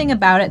there's something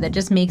about it that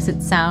just makes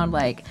it sound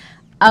like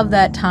of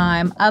that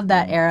time, of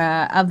that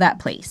era, of that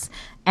place.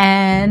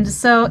 And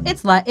so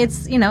it's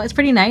you know, it's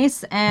pretty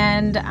nice.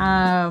 And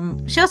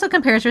she also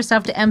compares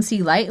herself to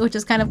MC Lyte, which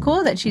is kind of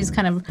cool that she's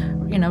kind of,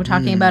 you know,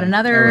 talking about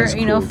another,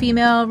 you know,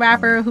 female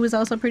rapper who is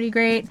also pretty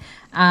great.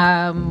 You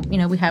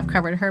know, we have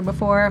covered her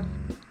before.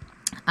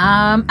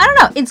 I don't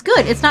know. It's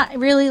good. It's not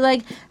really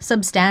like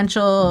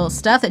substantial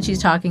stuff that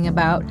she's talking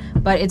about,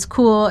 but it's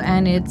cool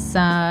and it's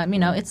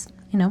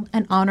you know,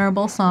 an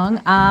honorable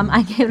song.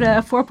 I gave it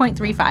a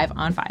 4.35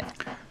 on 5.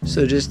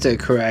 So just to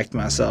correct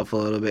myself a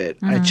little bit,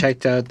 I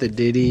checked out the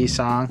Diddy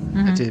song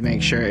to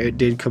make sure it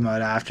did come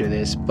out after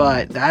this,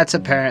 but that's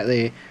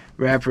apparently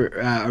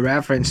a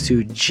reference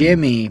to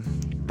Jimmy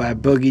by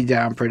Boogie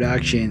Down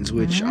Productions,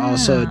 which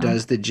also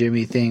does the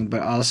Jimmy thing,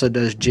 but also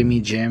does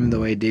Jimmy Jim the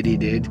way Diddy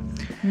did.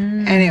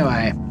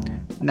 Anyway,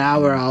 now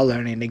we're all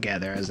learning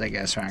together, as I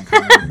guess Frank.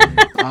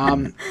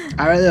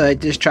 I really like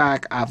this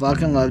track. I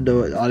fucking loved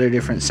the other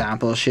different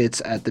sample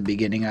shits at the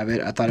beginning of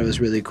it. I thought it was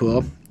really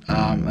cool.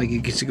 Like,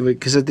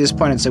 because at this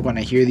point, it's like when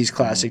I hear these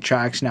classic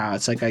tracks now,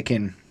 it's like I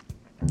can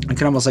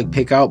almost like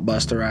pick out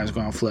Busta Rhymes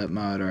going flip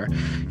mode, or,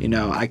 you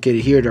know, I could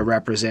hear the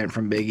represent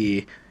from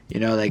Biggie. You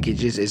know, like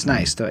it's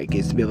nice to like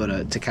to be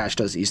able to catch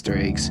those Easter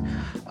eggs.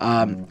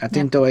 I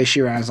think the way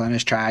she rhymes on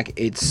this track,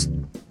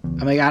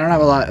 I mean, I don't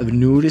have a lot of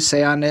new to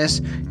say on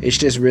this. It's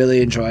just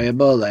really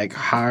enjoyable. Like,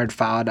 hard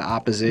foul to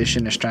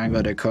opposition, to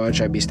strangle the coach.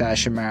 I be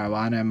stashing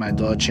marijuana in my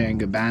Dolce and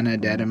Gabbana,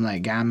 dead him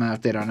like Gamma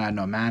if they don't have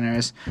no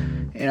manners.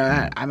 You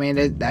know, I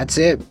mean, that's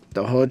it.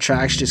 The whole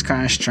track's just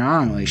kind of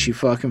strong. Like, she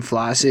fucking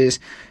flosses.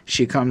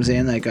 She comes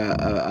in like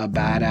a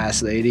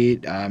badass lady.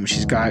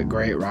 She's got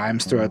great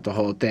rhymes throughout the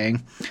whole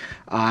thing.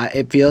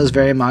 It feels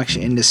very much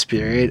in the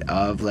spirit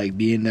of like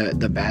being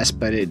the best,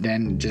 but it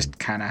then just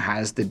kind of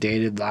has the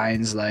dated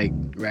lines like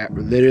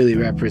literally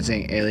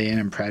representing Alien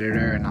and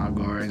Predator and Al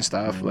Gore and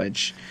stuff,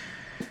 which,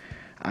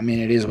 I mean,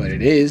 it is what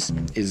it is.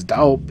 It's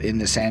dope in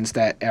the sense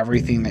that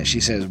everything that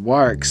she says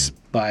works,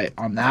 but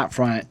on that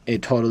front,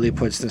 it totally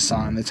puts the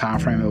song in the time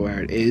frame of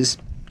where it is.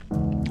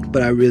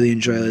 But I really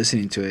enjoy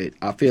listening to it.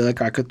 I feel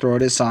like I could throw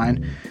this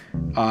on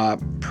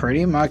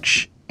pretty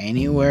much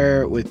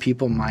anywhere with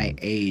people my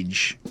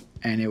age,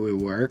 and it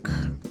would work,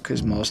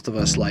 because most of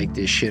us like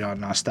this shit on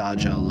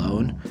nostalgia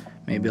alone.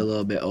 Maybe a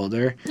little bit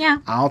older. Yeah.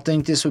 I don't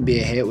think this would be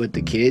a hit with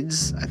the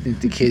kids. I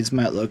think the kids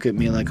might look at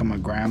me like I'm a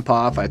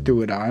grandpa if I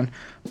threw it on.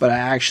 But I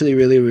actually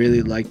really,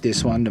 really like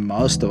this one the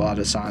most of all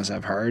the songs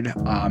I've heard.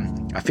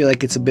 I feel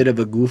like it's a bit of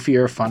a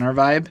goofier, funner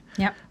vibe.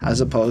 Yep. As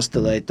opposed to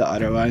like the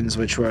other ones,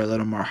 which were a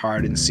little more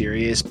hard and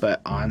serious,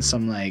 but on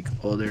some like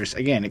older,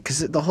 again, because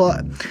the whole,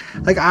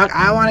 like,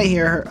 I want to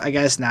hear her. I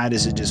guess now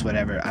this is just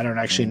whatever. I don't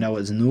actually know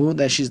what's new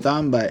that she's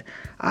done, but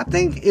I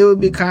think it would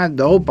be kind of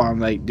dope on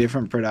like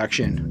different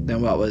production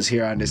than what was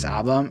here on this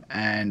album.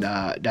 And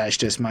that's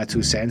just my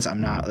 2 cents. I'm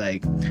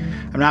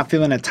not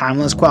feeling a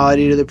timeless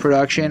quality to the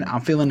production. I'm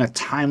feeling a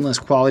timeless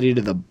quality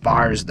to the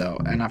bars though,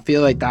 and I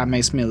feel like that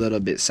makes me a little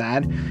bit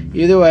sad.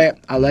 Either way,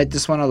 I like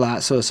this one a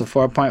lot, so it's a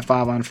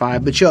 4.5 on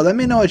 5. But yo, let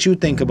me know what you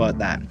think about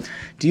that.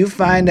 Do you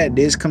find that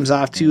this comes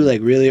off to you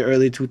like really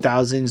early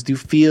 2000s? Do you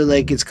feel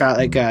like it's got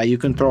like you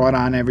can throw it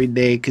on every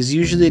day? Because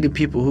usually the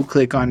people who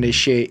click on this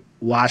shit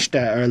watch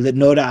that or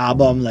know the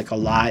album like a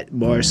lot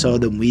more so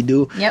than we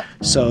do. Yep.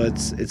 So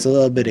it's a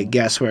little bit of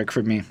guesswork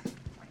for me.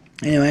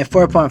 Anyway,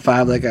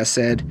 4.5 like I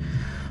said.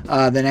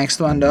 The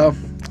next one though.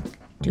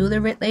 Do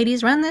the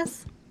ladies run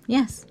this?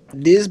 Yes.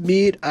 This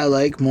beat I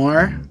like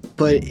more,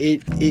 but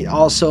it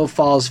also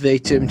falls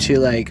victim to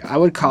like, I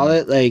would call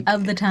it like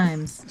Of the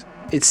times.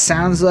 It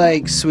sounds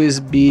like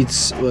Swizz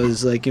Beatz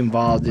was like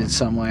involved in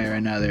some way or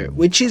another,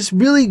 which is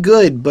really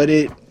good, but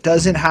it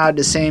doesn't have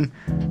the same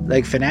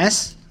like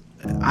finesse.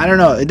 I don't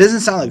know. It doesn't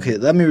sound like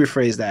it. Let me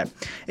rephrase that.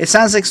 It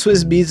sounds like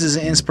Swizz Beatz is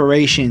an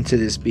inspiration to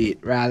this beat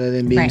rather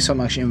than being so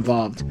much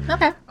involved.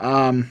 Okay.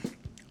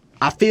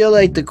 I feel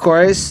like the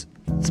chorus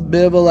it's a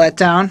bit of a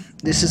letdown.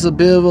 This is a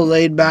bit of a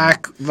laid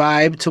back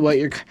vibe to what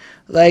you're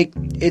like.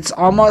 It's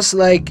almost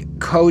like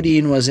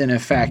codeine was in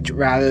effect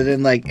rather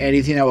than like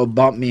anything that would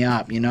bump me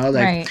up, you know?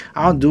 Like Right.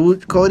 I don't do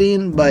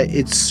codeine, but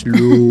it's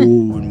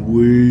slow and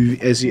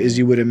wavy as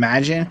you would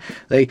imagine.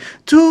 Like,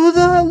 to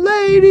the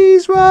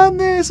ladies run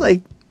this,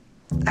 like,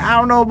 I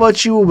don't know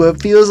about you, but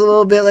it feels a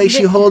little bit like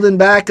she holding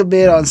back a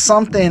bit on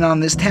something, on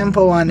this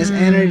tempo, on this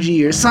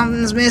energy, or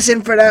something's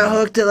missing for that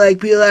hook to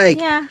like be like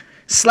Yeah.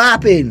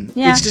 slapping.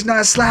 Yeah. It's just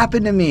not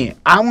slapping to me.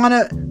 I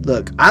wanna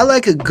look. I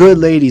like a good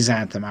ladies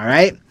anthem. All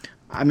right.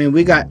 I mean,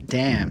 we got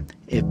damn.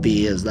 It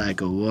feels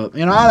like a whoop.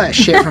 You know all that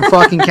shit from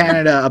fucking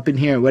Canada up in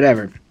here,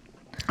 whatever.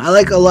 I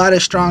like a lot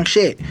of strong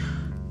shit.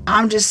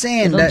 I'm just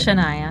saying Little that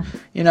Shania.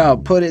 you know,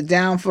 put it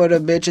down for the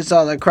bitches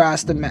all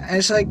across the map.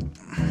 It's like,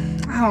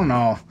 I don't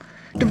know.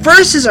 The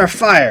verses are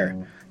fire.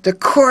 The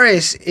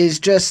chorus is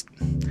just,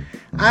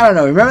 I don't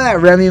know. Remember that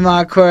Remy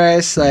Ma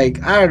chorus?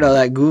 Like, I don't know,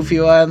 that goofy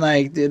one,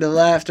 like, to the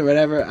left or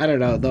whatever. I don't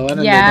know. The one in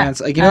the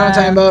dance. Like, you know what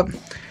I'm talking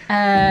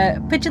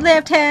about? Put your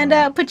left hand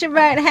up, put your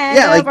right hand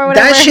Yeah, up, like, or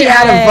whatever. that shit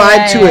had a Yeah, vibe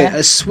yeah, to yeah. it.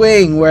 A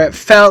swing where it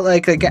felt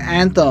like an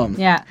anthem.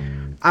 Yeah.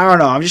 I don't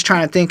know. I'm just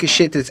trying to think of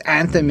shit that's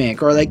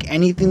anthemic or like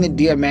anything that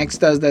DMX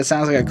does that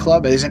sounds like a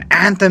club. There's an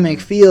anthemic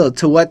feel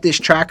to what this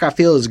track I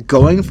feel is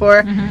going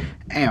for.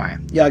 Anyway,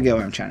 y'all get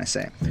what I'm trying to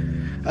say.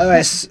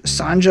 Otherwise,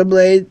 Sanja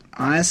Blade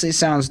honestly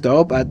sounds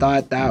dope. I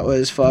thought that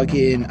was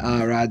fucking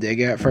Rah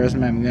Digga at first.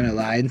 I'm gonna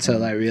lie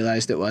until I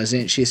realized it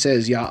wasn't. She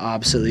says, y'all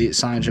obsolete.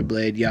 Sanja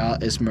Blade,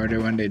 y'all is murder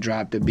when they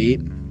drop the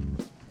beat.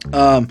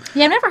 Yeah, I've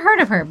never heard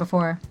of her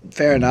before.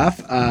 Fair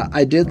enough.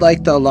 I did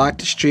like the Lock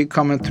the Street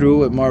coming through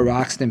with more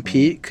rocks than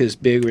Pete, because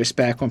big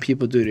respect when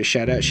people do the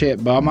shout-out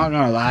shit. But I'm not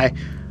going to lie.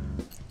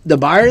 The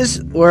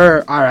bars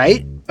were all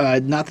right.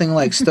 Nothing,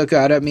 like, stuck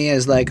out at me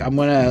as, like, I'm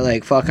going to,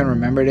 like, fucking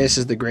remember this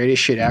as the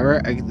greatest shit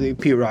ever. The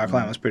Pete Rock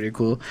line was pretty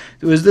cool.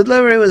 The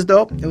delivery was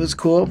dope. It was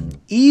cool.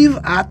 Eve,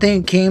 I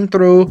think, came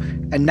through,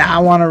 and now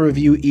I want to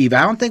review Eve.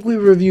 I don't think we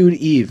reviewed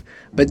Eve.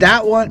 But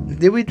that one,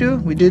 did we do?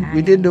 We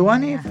did the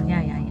one, Eve?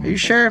 Yeah. Are you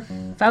sure?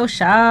 Faux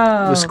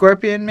show. With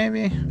Scorpion,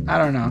 maybe? I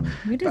don't know.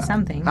 We did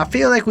something. I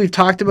feel like we've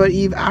talked about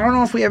Eve. I don't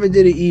know if we ever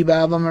did an Eve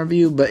album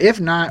review, but if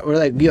not, we're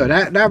like, yo,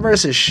 that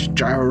verse is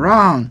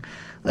wrong.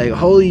 Like,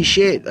 holy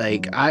shit.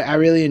 Like, I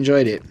really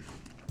enjoyed it.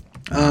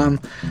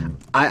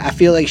 I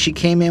feel like she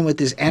came in with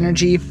this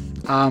energy.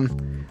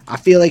 I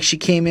feel like she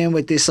came in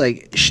with this,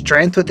 like,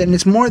 strength with it. And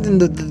it's more than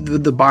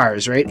the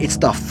bars, right? It's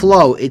the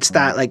flow. It's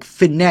that, like,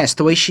 finesse.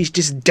 The way she's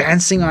just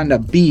dancing on the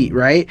beat,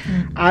 right?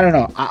 I don't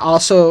know. I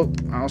also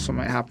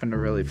might happen to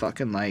really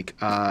fucking like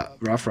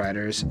Rough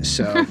Riders.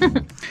 So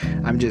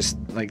I'm just,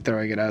 like,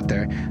 throwing it out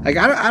there. Like,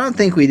 I don't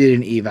think we did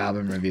an Eve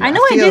album review. I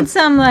know I did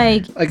some,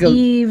 like a-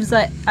 Eve's,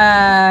 like,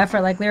 for,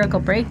 like, lyrical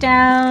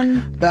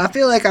breakdown. But I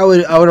feel like I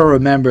would have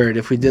remembered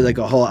if we did, like,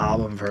 a whole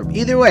album for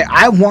either way.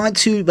 I want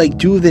to, like,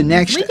 do the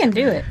next. We can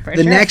do it. For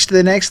The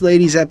sure. next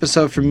ladies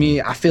episode for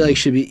me, I feel like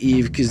should be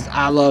Eve, because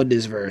I love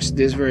this verse.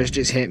 This verse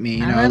just hit me,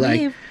 you know, I love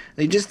like Eve.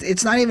 they just,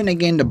 it's not even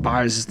again the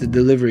bars, it's the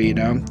delivery, you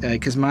know,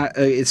 because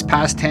it's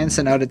past tense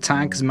and out of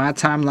time, because my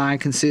timeline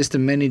consists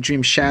of many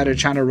dreams shattered,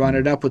 trying to run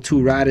it up with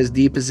two riders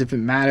deep as if it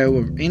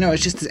mattered. You know,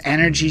 it's just this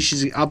energy.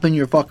 She's up in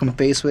your fucking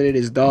face with it.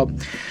 Is dope.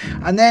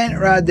 And then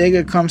Rah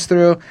Digga comes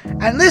through,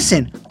 and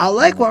listen, I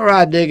like what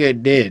Rah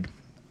Digga did.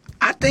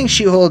 I think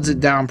she holds it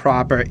down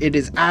proper. It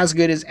is as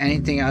good as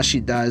anything else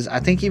she does. I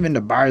think even the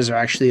bars are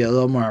actually a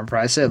little more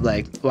impressive.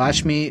 Like,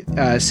 watch me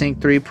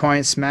sink 3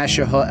 points, smash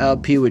your whole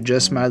LP with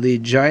just my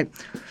lead joint.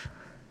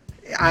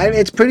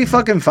 It's pretty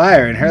fucking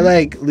fire. And her,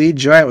 like, lead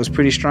joint was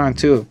pretty strong,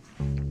 too.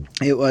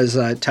 It was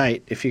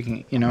tight, if you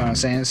can, you know what I'm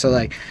saying? So,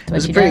 like, it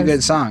was a pretty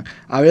good song.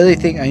 I really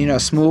think, you know,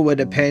 smooth with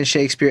the pen,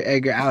 Shakespeare,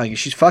 Edgar Allan.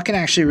 She's fucking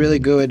actually really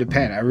good with the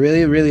pen. I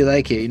really, really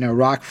like it. You know,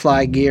 rock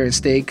fly gear and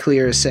stay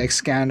clear of sex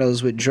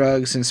scandals with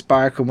drugs and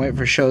spark and wait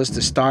for shows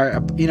to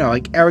start. You know,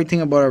 like,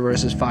 everything about her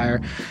verse is fire.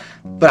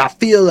 But I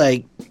feel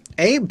like,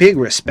 big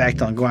respect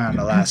on going on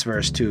the last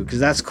verse too, because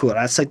that's cool.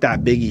 That's like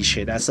that Biggie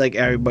shit. That's like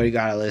everybody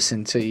gotta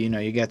listen to. You know,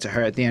 you get to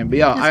her at the end. But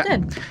yo,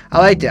 I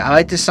liked it. I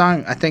like this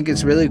song. I think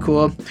it's really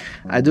cool.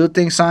 I do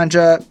think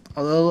Sanja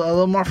a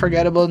little more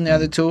forgettable than the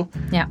other two.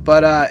 Yeah.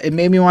 But it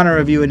made me want to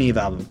review an Eve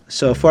album.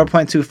 So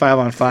 4.25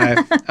 on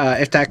 5.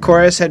 If that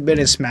chorus had been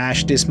a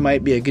smash, this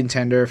might be a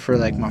contender for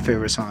like my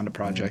favorite song on the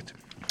project.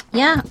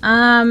 Yeah.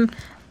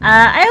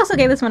 I also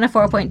gave this one a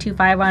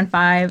 4.25 on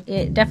 5.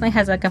 It definitely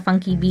has like a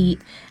funky beat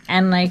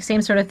and like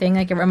same sort of thing.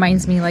 Like it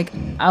reminds me like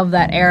of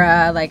that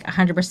era, like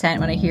 100%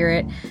 when I hear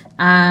it.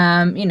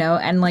 You know,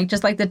 and like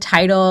just like the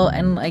title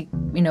and like,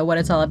 you know, what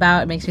it's all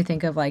about. It makes me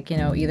think of like, you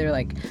know, either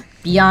like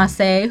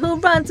Beyonce, who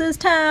runs this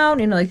town,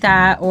 you know, like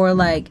that, or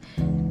like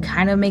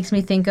kind of makes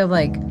me think of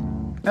like,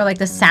 or like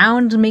the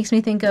sound makes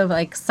me think of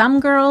like Some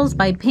Girls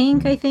by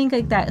Pink, I think,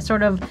 like that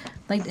sort of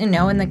like, you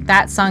know, and like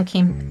that song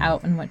came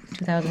out in what,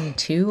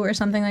 2002 or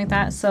something like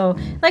that. So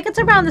like it's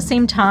around the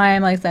same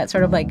time, like that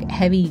sort of like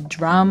heavy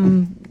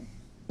drum,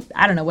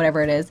 I don't know,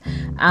 whatever it is.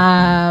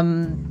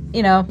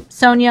 you know,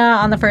 Sonia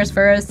on the first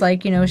verse,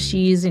 like, you know,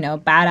 she's, you know,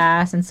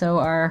 badass, and so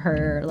are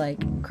her,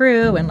 like,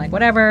 crew and, like,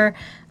 whatever.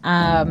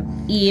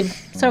 Eve,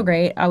 so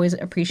great. Always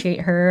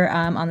appreciate her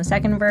on the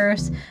second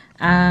verse.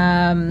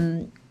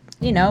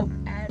 You know,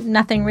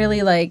 nothing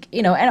really, like,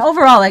 you know, and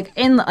overall, like,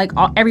 in, like,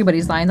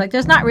 everybody's lines, like,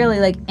 there's not really,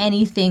 like,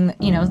 anything,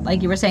 you know,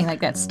 like you were saying,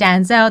 like, that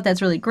stands out,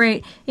 that's really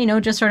great, you know,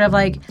 just sort of,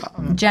 like,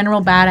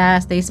 general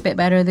badass, they spit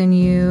better than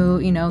you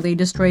know, they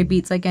destroy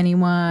beats like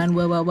anyone,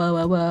 whoa, whoa, whoa,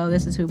 whoa, whoa,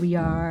 this is who we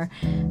are,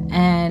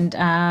 and,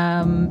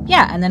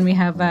 yeah, and then we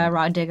have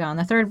Rod Digga on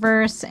the third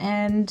verse,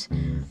 and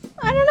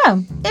I don't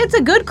know, it's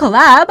a good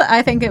collab.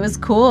 I think it was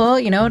cool,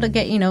 you know, to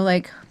get, you know,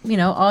 like, you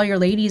know, all your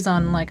ladies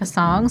on, like, a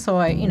song, so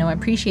I, you know,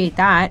 appreciate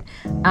that.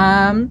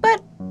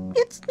 But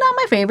it's not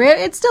my favorite.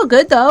 It's still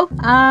good, though.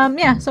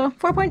 Yeah, so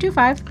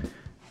 4.25.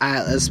 All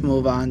right, let's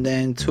move on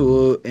then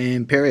to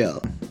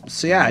Imperial.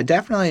 So, yeah, I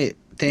definitely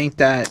think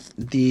that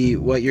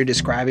what you're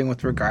describing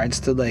with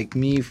regards to, like,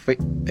 me,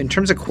 in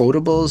terms of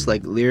quotables,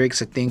 like,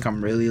 lyrics, I think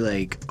I'm really,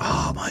 like,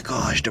 oh, my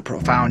gosh, the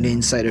profound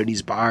insight of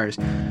these bars.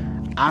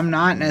 I'm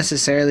not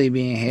necessarily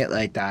being hit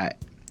like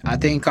that. I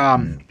think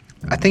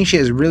she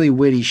has really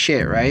witty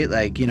shit, right?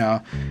 Like, you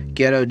know,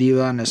 ghetto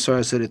diva on the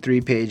source of the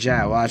 3-page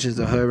ad, watches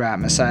the hood rap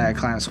messiah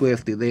climb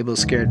swiftly,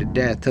 labels scared to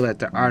death to let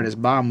the artist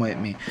bomb with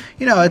me.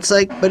 You know, it's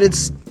like, but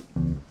it's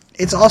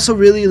also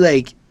really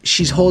like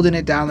she's holding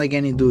it down like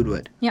any dude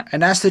would. Yep.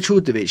 And that's the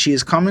truth of it. She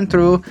is coming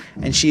through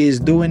and she is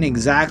doing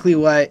exactly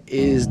what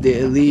is the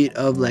elite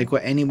of like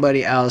what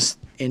anybody else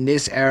in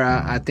this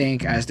era, I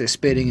think, as they're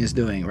spitting is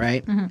doing,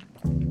 right? Mm-hmm.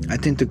 I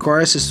think the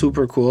chorus is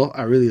super cool.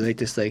 I really like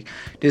this. Like,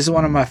 this is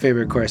one of my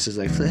favorite choruses.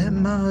 Like, flip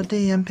mode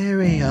the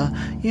Imperial,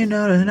 you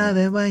know the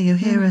another way you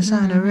hear us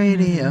on the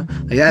radio.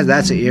 Like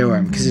that's an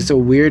earworm because it's a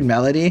weird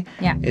melody.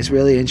 Yeah, it's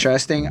really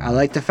interesting. I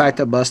like the fact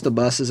that Busta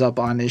Bus is up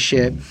on this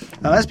shit.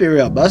 Now, let's be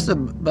real.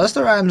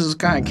 Busta Rhymes is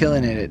kind of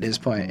killing it at this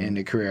point in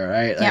the career,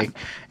 right? Like,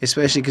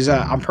 especially because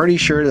I'm pretty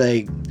sure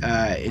like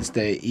it's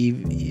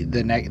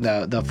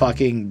the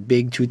fucking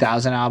big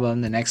 2000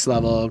 album, the Next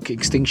Level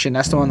Extinction.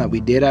 That's the one that we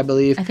did, I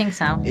believe. I think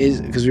so. Is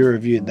because we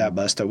reviewed that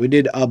Busta. We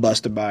did a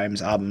Busta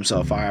Rhymes album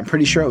so far. I'm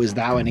pretty sure it was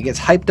that one. It gets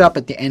hyped up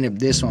at the end of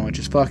this one, which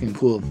is fucking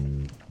cool.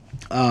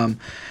 And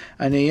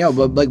then, you know,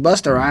 but like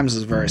Busta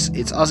Rhymes' verse,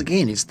 it's also,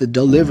 again, it's the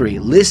delivery.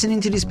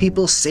 Listening to these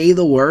people say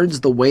the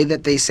words the way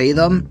that they say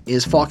them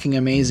is fucking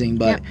amazing.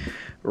 But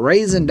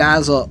raise and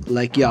dazzle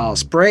like y'all,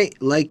 spray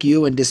like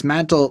you and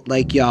dismantle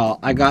like y'all.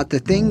 I got the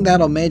thing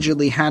that'll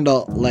majorly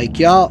handle like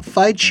y'all.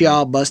 Fight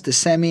y'all, bust a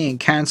semi and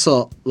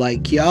cancel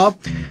like y'all.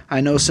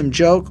 I know some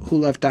joke who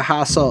left a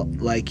hassle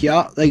like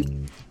y'all. Like,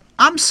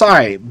 I'm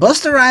sorry,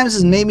 Busta Rhymes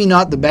is maybe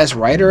not the best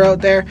writer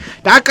out there.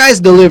 That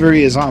guy's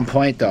delivery is on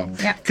point though.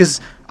 Yeah.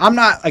 Because I'm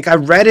not, like, I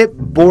read it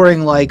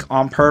boring, like,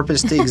 on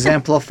purpose to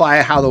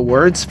exemplify how the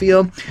words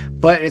feel,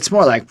 but it's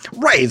more like,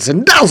 raise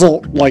and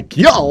dazzle, like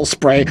y'all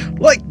spray,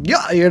 like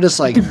y'all. You're just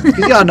like,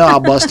 y'all know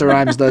how Busta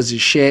Rhymes does his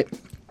shit.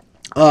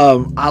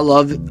 I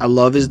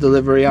love his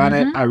delivery on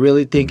it. I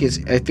really think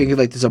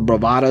like there's a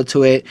bravado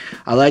to it.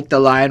 I like the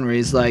line where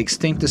he's like,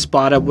 stink the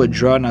spot up with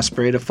Dro and I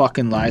spray the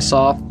fucking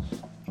Lysol.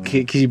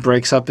 He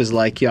breaks up his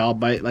like y'all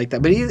bite like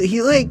that, but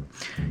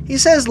he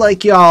says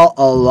like y'all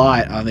a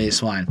lot on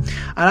this one,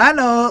 and I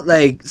know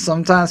like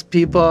sometimes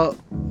people,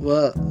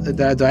 well,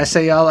 do I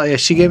say y'all? Yeah,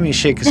 she gave me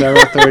shit because I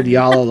wrote the word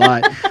y'all a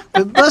lot,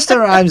 but Busta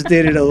Rhymes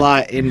did it a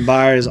lot in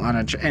bars on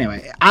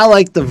anyway. I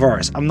like the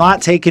verse. I'm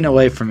not taking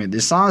away from it.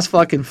 This song's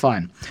fucking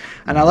fun,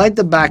 and I like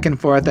the back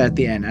and forth at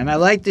the end, and I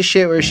like the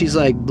shit where she's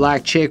like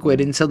black chick with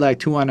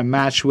intellect who wanna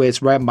match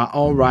with, write my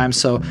own rhymes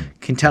so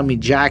can tell me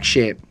jack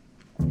shit.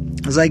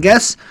 Because I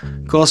guess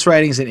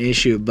ghostwriting's an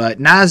issue, but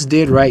Nas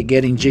did write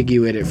Getting Jiggy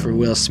With It for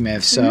Will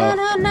Smith, so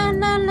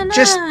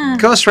just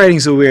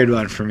ghostwriting's a weird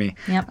one for me.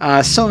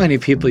 Yep. So many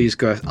people use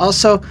ghost.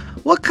 Also,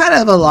 what kind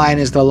of a line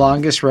is the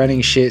longest running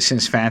shit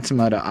since Phantom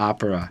of the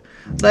Opera?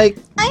 Like,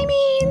 I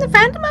mean, the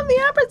Phantom of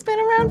the Opera's been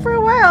around for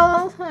a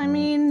while. I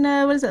mean,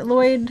 what is it,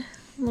 Lloyd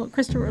Webber,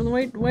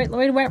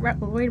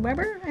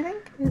 I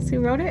think, is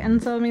who wrote it,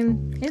 and so I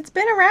mean, it's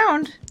been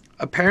around.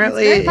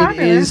 Apparently, it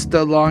is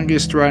the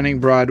longest running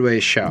Broadway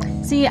show.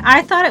 See,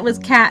 I thought it was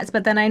Cats,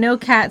 but then I know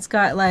Cats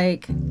got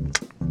like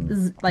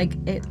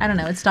it, I don't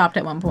know, it stopped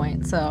at one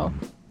point, so.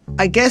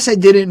 I guess I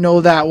didn't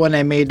know that when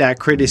I made that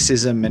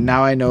criticism, and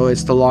now I know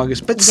it's the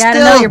longest. But you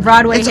gotta know your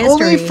Broadway it's history.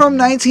 Only from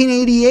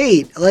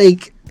 1988.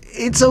 Like,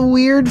 it's a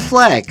weird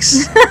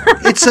flex.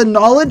 It's a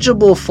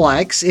knowledgeable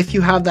flex if you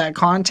have that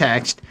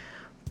context.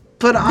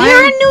 But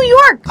they're in New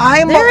York.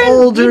 I'm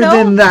older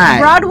than that.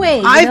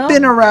 Broadway. I've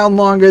been around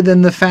longer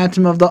than the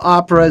Phantom of the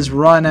Opera's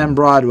run on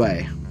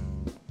Broadway.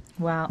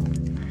 Wow.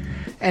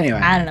 Anyway.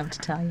 I don't know what to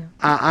tell you.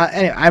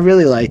 Anyway, I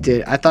really liked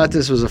it. I thought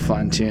this was a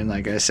fun tune,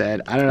 like I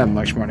said. I don't have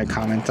much more to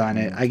comment on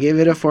it. I gave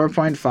it a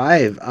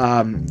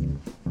 4.5.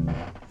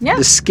 Yeah.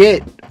 The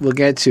skit we'll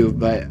get to,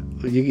 but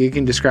you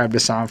can describe the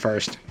song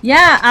first.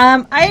 Yeah,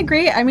 I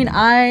agree. I mean,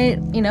 I,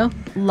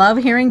 love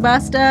hearing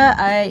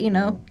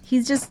Busta.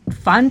 He's just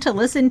fun to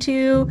listen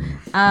to.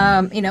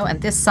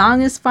 And this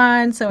song is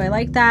fun, so I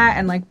like that.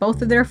 And like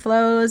both of their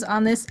flows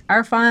on this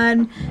are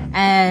fun.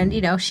 And,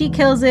 she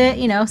kills it,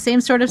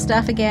 same sort of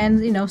stuff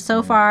again,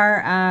 so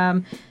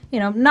far.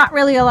 Not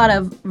really a lot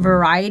of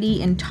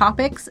variety in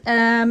topics,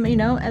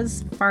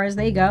 as far as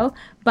they go.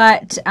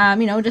 But,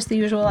 just the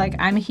usual, like,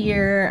 I'm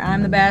here,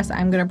 I'm the best,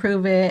 I'm going to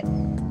prove it.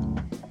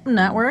 And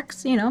that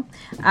works,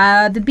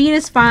 The beat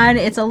is fun.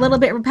 It's a little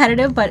bit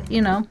repetitive, but,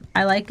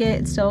 I like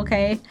it. It's still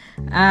okay.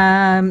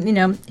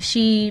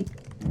 She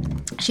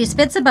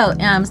spits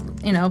about,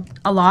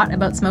 a lot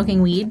about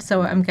smoking weed.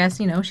 So I'm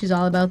guessing, she's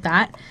all about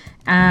that.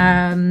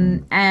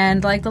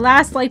 And like the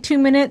last 2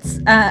 minutes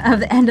of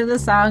the end of the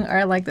song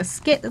are like the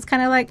skit that's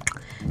kind of like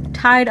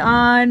tied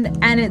on,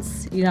 and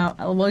it's we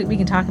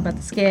can talk about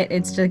the skit.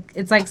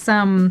 It's like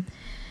some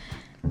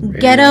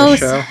ghetto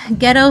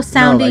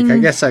sounding. No, I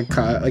guess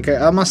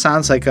it almost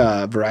sounds like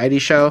a variety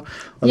show.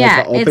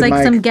 Yeah, it's like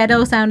mic. Some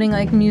ghetto sounding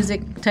like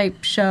music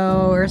type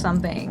show or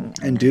something.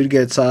 And dude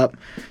gets up,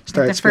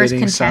 starts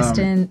spitting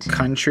some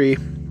country,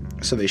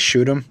 so they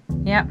shoot him.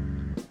 Yep,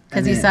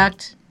 because he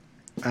sucked.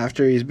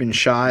 After he's been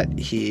shot,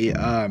 he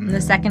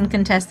the second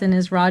contestant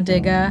is Raw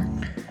Digga.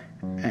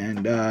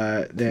 And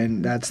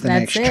then that's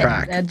next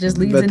track. That just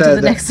leads into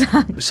the next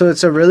song. So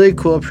it's a really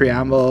cool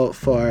preamble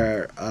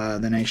for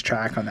the next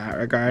track on that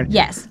regard.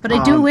 Yes, but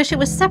I do wish it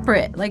was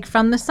separate, like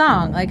from the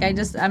song. Like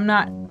I'm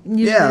not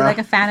usually like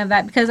a fan of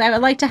that, because I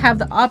would like to have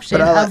the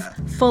option of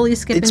fully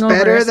skipping over. It's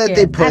better that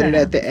they put it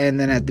at the end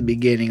than at the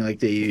beginning, like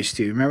they used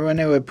to. Remember when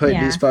they would put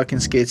these fucking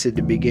skits at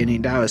the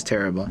beginning? That was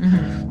terrible.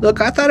 Mm-hmm. Look,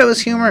 I thought it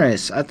was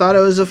humorous. I thought it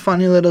was a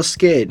funny little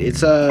skit.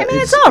 It's all right.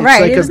 It's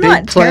like a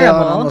big play on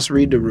almost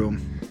Read the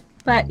Room.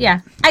 But yeah,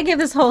 I give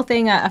this whole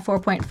thing a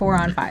 4.4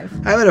 on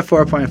 5. I have it a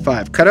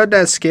 4.5. Cut out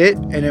that skit,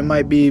 and it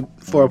might be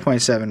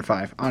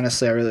 4.75.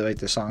 Honestly, I really like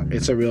the song.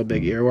 It's a real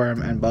big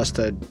earworm, and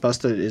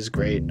Busta is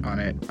great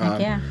on it.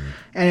 Yeah.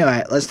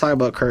 Anyway, let's talk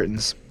about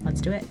Curtains. Let's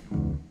do it.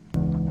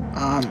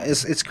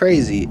 It's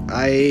crazy.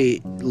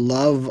 I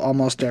love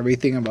almost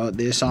everything about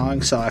this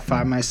song, so I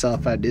find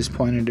myself at this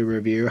point in the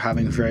review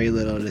having very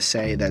little to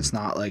say that's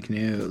not like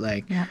new.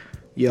 Like. Yeah.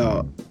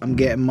 Yo, I'm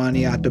getting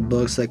money out the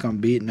books like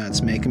I'm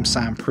Beatnuts. Make him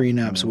sign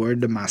prenups.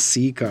 Word to my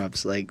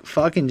C-cups. Like,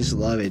 fucking just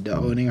love it. The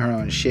owning her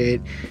own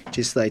shit.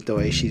 Just like the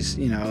way she's,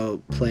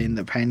 playing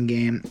the pen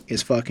game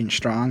is fucking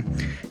strong.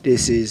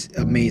 This is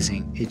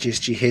amazing.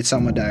 She hits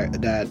on with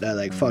that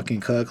like, fucking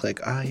cook. Like,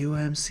 you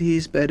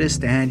MCs better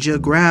stand your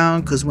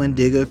ground. Cause when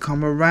Digga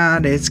come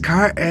around, it's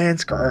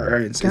curtains.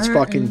 It's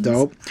fucking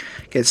dope.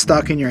 Gets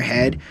stuck in your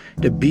head.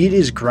 The beat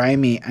is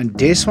grimy. And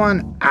this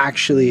one,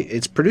 actually,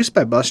 it's produced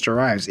by Busta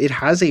Rhymes. It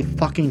has a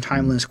fucking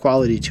timeless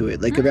quality to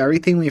it. Like, of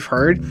everything we've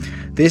heard,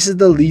 this is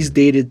the least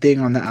dated thing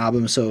on the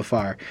album so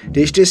far.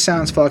 This just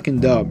sounds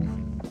fucking dope.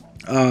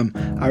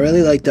 I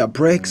really like the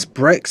bricks,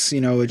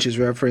 which is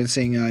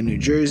referencing New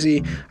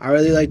Jersey. I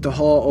really like the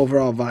whole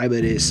overall vibe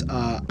of this.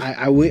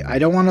 I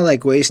don't want to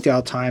like waste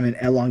y'all time and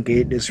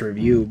elongate this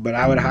review, but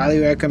I would highly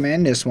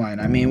recommend this one.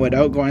 I mean,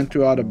 without going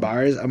through all the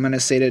bars, I'm gonna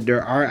say that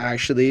there are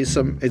actually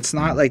some. It's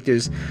not like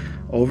there's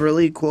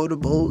overly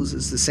quotables.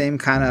 It's the same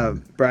kind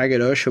of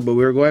braggadocio, but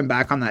we were going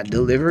back on that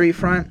delivery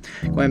front,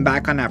 going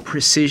back on that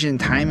precision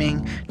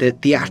timing, the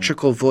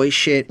theatrical voice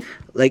shit.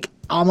 Like,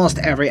 almost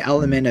every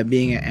element of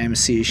being an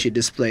MC she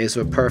displays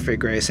with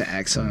perfect grace and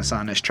excellence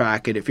on this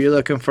track. And if you're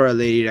looking for a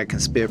lady that can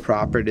spit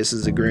proper, this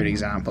is a great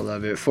example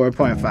of it.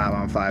 4.5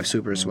 on 5,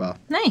 super swell.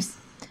 Nice.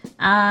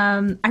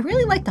 I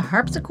really like the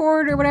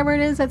harpsichord or whatever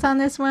it is that's on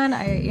this one.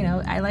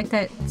 I like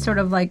that sort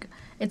of like,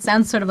 it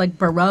sounds sort of like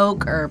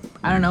Baroque, or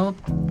I don't know,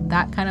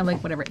 that kind of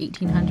like whatever,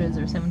 1800s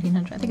or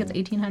 1700s. I think it's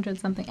 1800s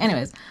something.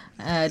 Anyways,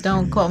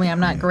 don't quote me. I'm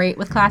not great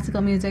with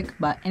classical music,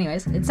 but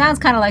anyways, it sounds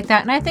kind of like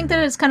that. And I think that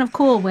it's kind of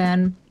cool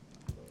when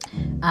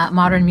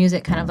modern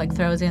music kind of like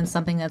throws in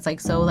something that's like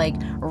so like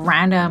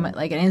random,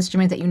 like an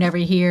instrument that you never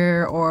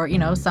hear, or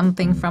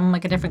something from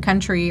like a different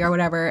country or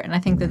whatever. And I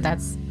think that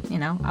that's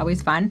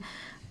always fun.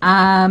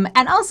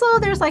 And also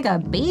there's like a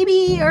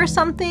baby or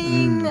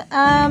something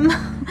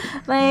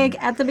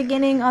like at the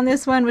beginning on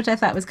this one, which I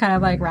thought was kind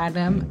of like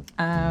random,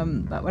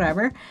 but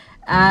whatever.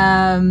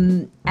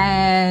 And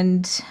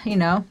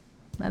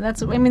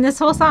this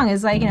whole song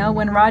is like,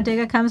 when Raw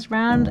Digga comes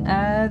around,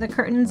 the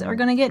curtains are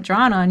gonna get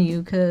drawn on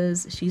you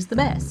because she's the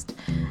best,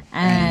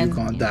 and you're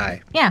gonna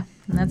die. Yeah,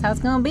 and that's how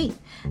it's gonna be.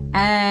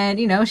 And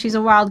she's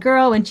a wild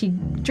girl when she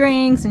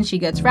drinks, and she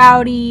gets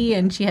rowdy,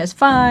 and she has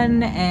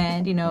fun,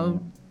 and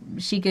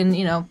she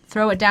can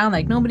throw it down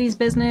like nobody's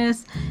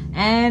business,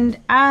 and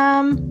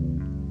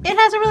it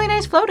has a really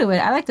nice flow to it.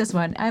 I like this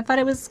one. I thought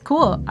it was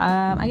cool.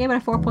 I gave it a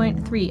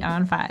 4.3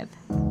 on 5.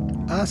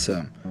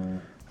 Awesome.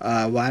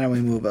 Why don't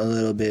we move a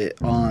little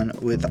bit on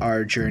with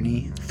our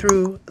journey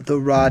through the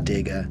Raw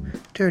Digga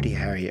Dirty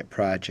Harriet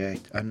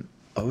project?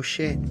 Oh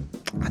shit,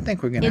 I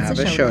think we're gonna have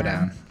a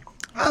showdown.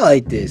 I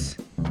like this.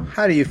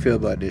 How do you feel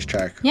about this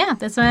track? Yeah,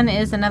 this one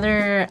is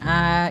another,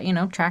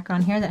 track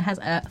on here that has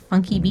a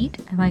funky beat.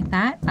 I like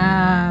that.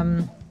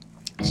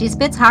 She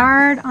spits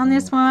hard on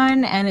this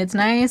one, and it's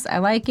nice. I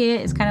like it.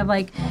 It's kind of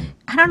like,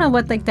 I don't know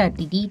what, like that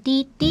dee dee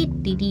dee dee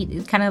dee dee.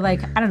 It's kind of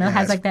like, I don't know,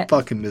 has like that.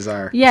 Fucking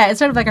bizarre. Yeah, it's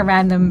sort of like a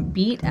random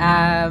beat.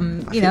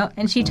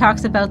 And she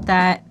talks about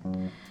that,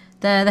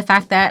 the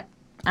fact that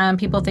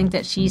people think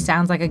that she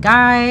sounds like a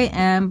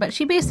guy, but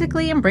she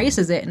basically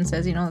embraces it and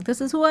says,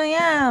 this is who I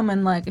am,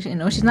 and like,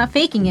 she's not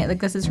faking it. Like,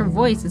 this is her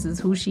voice. This is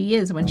who she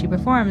is when she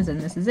performs, and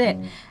this is it.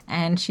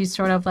 And she's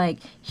sort of like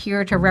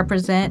here to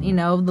represent,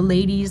 the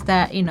ladies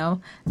that,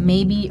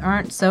 maybe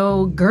aren't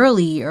so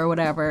girly or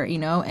whatever,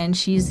 and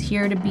she's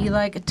here to be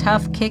like a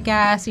tough,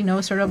 kick-ass,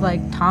 sort of like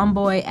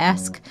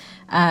tomboy-esque,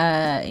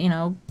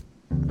 and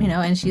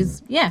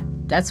she's,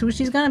 that's who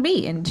she's gonna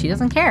be, and she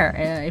doesn't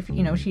care if,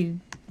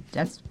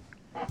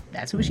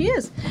 that's who she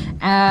is.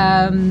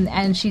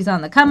 And she's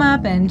on the come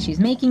up, and she's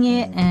making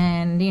it,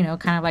 and,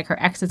 kind of like her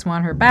exes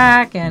want her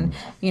back, and,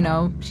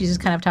 she's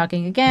just kind of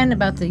talking again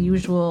about the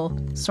usual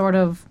sort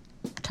of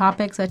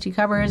topics that she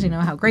covers,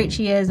 how great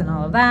she is and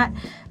all of that,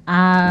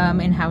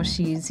 and how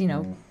she's,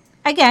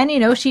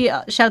 again, she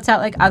shouts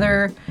out like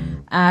other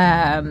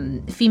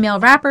female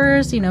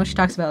rappers. She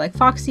talks about like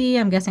Foxy.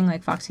 I'm guessing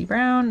like Foxy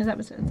Brown. Is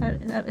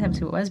that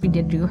who it was? We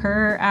did do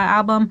her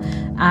album,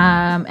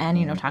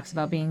 and talks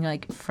about being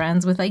like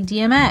friends with like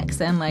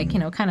DMX, and like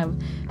kind of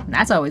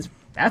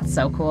that's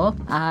so cool.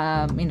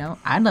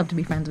 I'd love to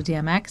be friends with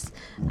DMX.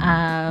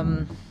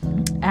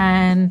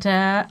 And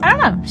I don't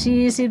know.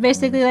 She's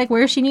basically like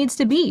where she needs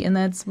to be, and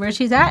that's where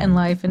she's at in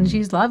life, and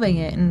she's loving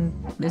it, and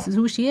this is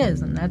who she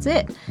is, and that's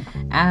it.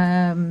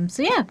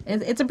 So yeah,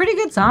 it's a pretty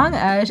good song.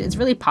 It's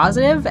really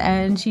positive,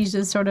 and she's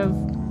just sort of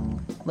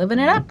living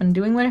it up and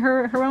doing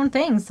her own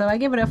thing. So I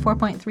give it a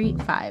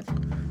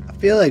 4.35. I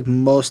feel like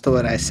most of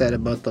what I said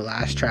about the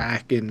last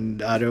track and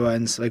the other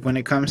ones, like when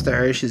it comes to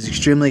her, she's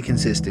extremely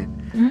consistent.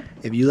 Mm-hmm.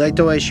 If you like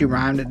the way she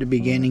rhymed at the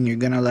beginning, you're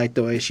gonna like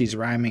the way she's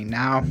rhyming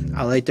now.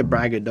 I like the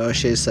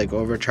braggadocious, like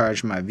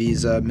overcharge my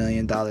Visa, $1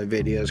 million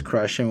videos,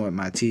 crushing with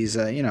my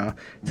teaser,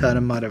 tell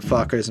them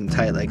motherfuckers I'm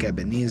tight like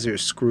Ebenezer,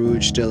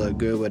 Scrooge, still look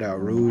good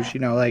without rouge,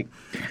 like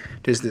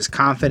there's this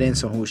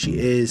confidence on who she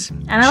is.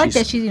 And I like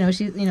that she's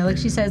like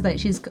she says that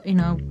she's,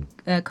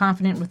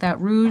 confident without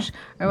rouge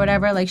or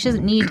whatever. Like she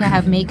doesn't need to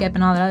have makeup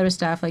and all that other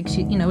stuff. Like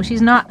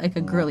she's not like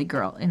a girly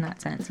girl in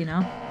that sense,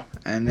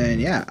 And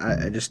then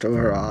I just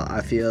overall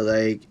I feel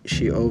like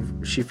she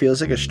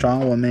feels like a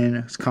strong woman,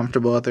 is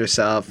comfortable with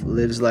herself,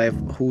 lives life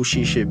who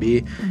she should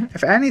be. Mm-hmm.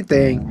 If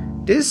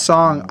anything, this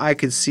song I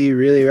could see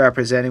really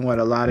representing what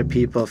a lot of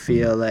people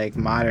feel like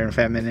modern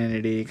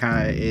femininity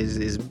kind of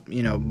is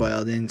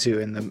boiled into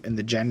in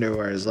the gender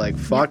wars. Like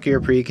fuck your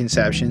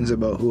preconceptions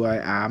about who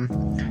I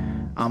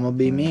am. I'm gonna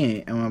be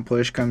me, and when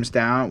push comes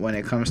down, when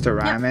it comes to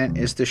rhyming,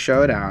 it's the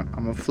showdown.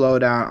 I'm gonna flow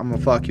down, I'm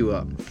gonna fuck you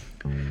up.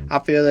 I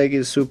feel like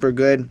it's super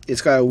good.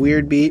 It's got a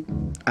weird beat.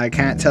 I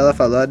can't tell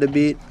if I love the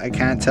beat. I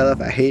can't tell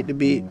if I hate the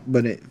beat,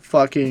 but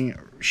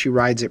she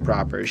rides it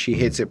proper. She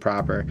hits it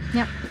proper.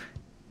 Yep.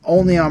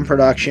 Only on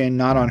production,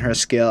 not on her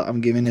skill. I'm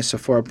giving this a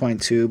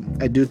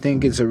 4.2. I do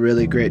think it's a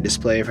really great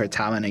display of her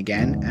talent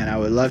again, and I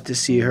would love to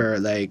see her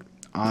like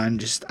on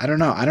just, I don't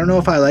know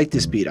if I like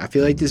this beat. I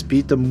feel like this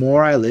beat, the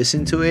more I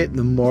listen to it,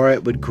 the more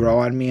it would grow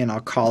on me, and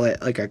I'll call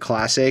it like a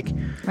classic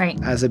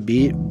as a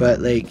beat. But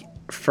like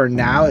for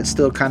now, it's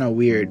still kind of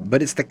weird,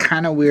 but it's the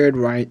kind of weird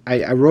where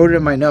I wrote it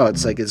in my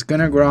notes, like it's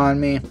gonna grow on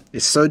me.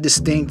 It's so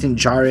distinct and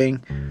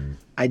jarring.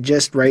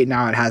 Right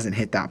now it hasn't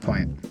hit that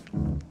point.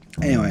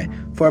 Anyway,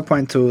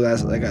 4.2,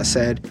 that's like I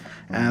said.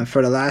 And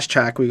for the last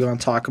track we're going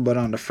to talk about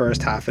on the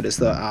first half of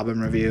this little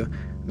album review,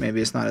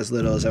 maybe it's not as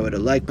little as I would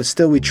have liked, but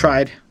still we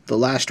tried. The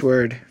Last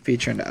Word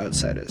featuring The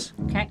Outsiders.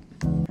 Okay.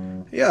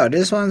 Yeah,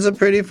 this one's a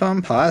pretty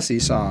fun Posse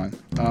song.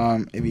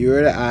 If you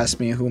were to ask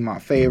me who my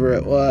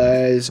favorite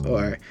was,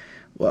 or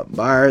what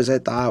bars I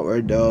thought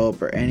were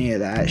dope, or any of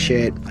that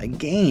shit,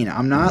 again,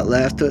 I'm not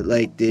left with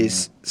like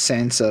this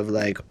sense of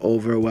like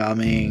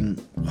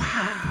overwhelming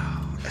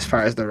wow as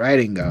far as the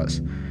writing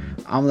goes.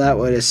 I'm left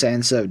with a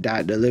sense of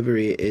that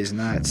delivery is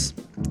nuts.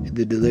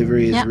 The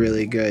delivery is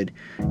really good.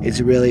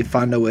 It's really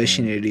fun to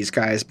listen to these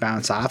guys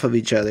bounce off of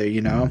each other,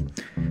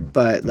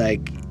 But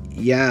like,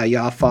 yeah,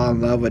 y'all fall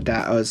in love with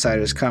That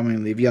Outsiders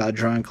Coming, leave y'all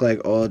drunk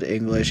like old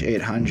English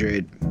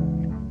 800.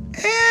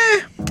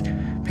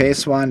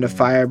 Pace one, the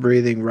fire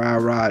breathing rah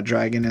rah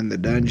dragon in the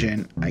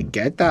dungeon. I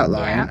get that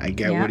line. I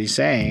get what he's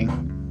saying.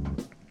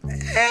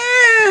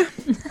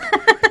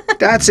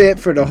 That's it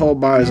for the whole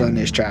bars on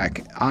this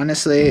track.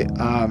 Honestly,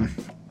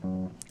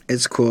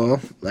 it's cool.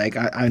 Like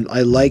I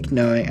like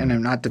knowing, and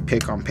I'm not to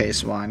pick on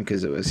Pace One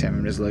because it was him.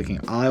 I'm just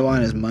looking. All I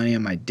want is money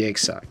and my dick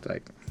sucked.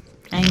 Like,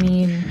 I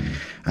mean.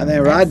 And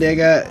then Rah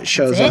Digga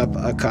shows up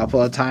a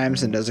couple of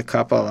times and does a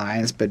couple of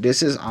lines, but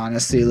this is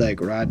honestly like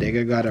Rah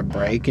Digga got a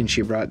break and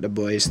she brought the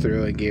boys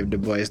through and gave the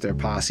boys their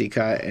posse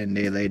cut and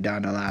they laid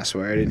down the last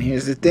word. And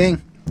here's the thing.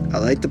 I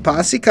like the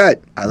posse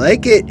cut. I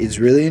like it. It's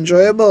really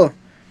enjoyable.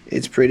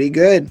 It's pretty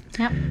good.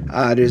 Yep.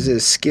 There's a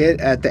skit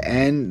at the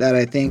end that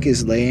I think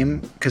is lame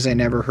because I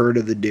never heard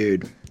of the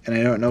dude. And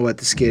I don't know what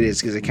the skit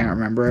is because I can't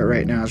remember it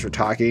right now as we're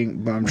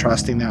talking, but I'm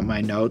trusting that my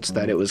notes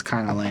that it was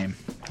kind of lame.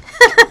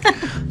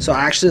 So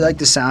I actually like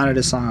the sound of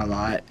the song a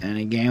lot, and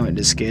again with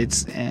the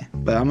skits,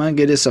 but I'm gonna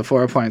give this a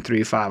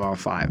 4.35 on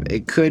 5.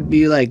 It could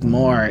be like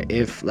more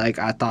if like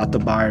I thought the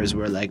bars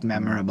were like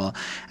memorable,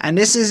 and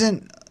this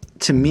isn't,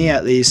 to me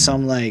at least,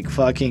 some like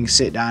fucking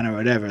sit down or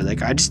whatever.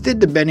 Like I just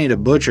did the Benny the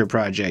Butcher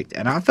project,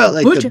 and I felt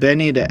like the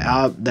Benny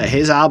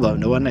his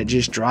album, the one that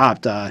just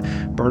dropped,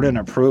 Burden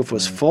of Proof,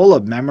 was full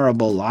of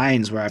memorable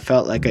lines where I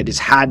felt like I just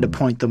had to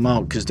point them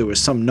out because there was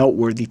some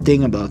noteworthy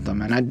thing about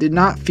them, and I did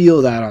not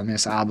feel that on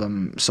this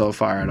album so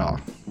far at all.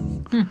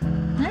 All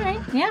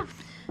right, yeah.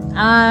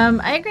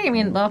 I agree. I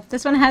mean, well,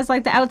 this one has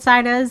like the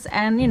Outsiders,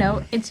 and you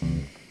know,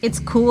 it's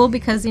cool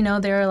because you know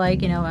they're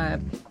like, you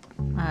know,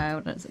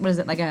 what is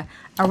it, like a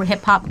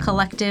hip hop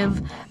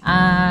collective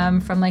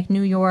from like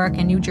New York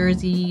and New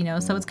Jersey, you know,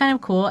 so it's kind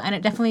of cool, and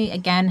it definitely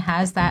again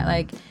has that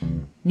like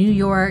New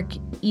York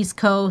East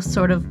Coast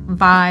sort of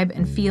vibe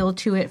and feel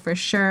to it for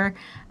sure.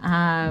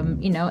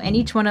 You know, and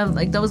each one of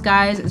like those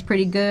guys is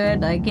pretty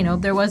good. Like, you know,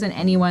 there wasn't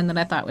anyone that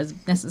I thought was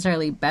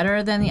necessarily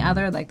better than the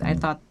other. Like I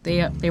thought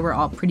they were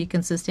all pretty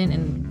consistent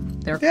in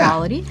their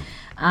quality.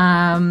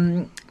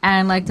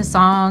 And like the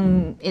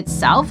song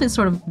itself is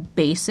sort of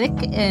basic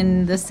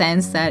in the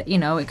sense that, you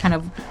know, it kind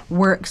of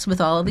works with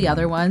all of the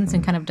other ones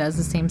and kind of does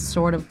the same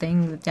sort of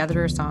thing that the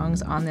other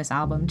songs on this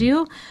album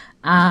do.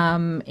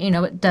 You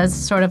know, it does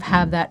sort of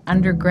have that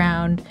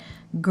underground,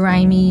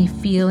 grimy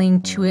feeling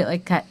to it,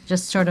 like that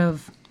just sort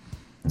of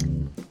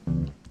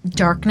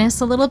darkness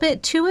a little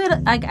bit to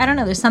it. Like, I don't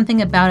know, there's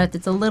something about it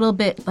that's a little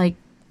bit like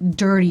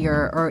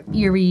dirtier or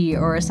eerie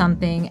or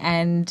something,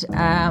 and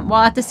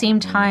while at the same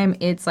time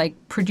it's like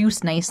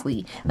produced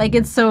nicely. Like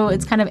it's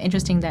kind of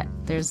interesting that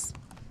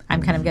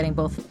I'm kind of getting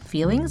both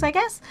feelings, I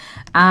guess.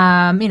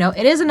 You know,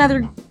 it is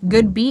another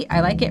good beat. I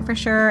like it for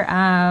sure.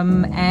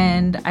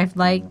 And I've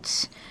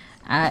liked,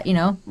 you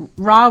know,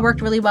 Raw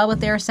worked really well with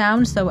their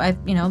sound, so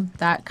you know,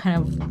 that kind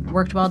of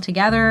worked well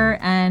together.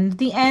 And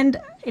the end,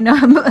 you know,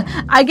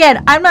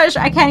 again, I'm not sure.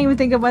 I can't even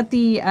think of what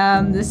the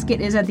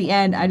skit is at the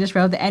end. I just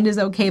wrote the end is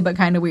okay, but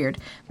kind of weird.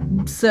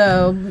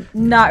 So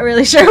not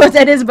really sure what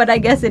that is, but I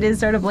guess it is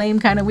sort of lame,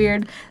 kind of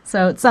weird.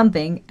 So it's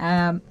something.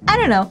 I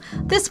don't know.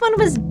 This one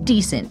was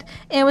decent.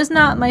 It was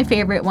not my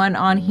favorite one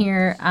on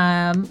here,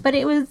 but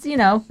it was, you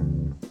know,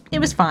 it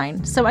was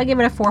fine. So I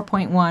give it a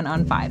 4.1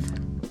 on 5.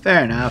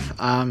 Fair enough.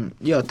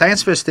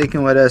 Thanks for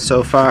sticking with us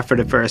so far for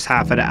the first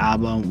half of the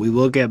album. We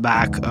will get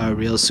back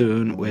real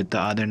soon with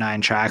the other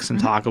 9 tracks and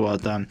talk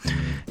about them.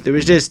 There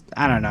was just,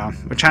 I don't know,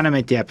 we're trying to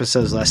make the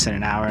episodes less than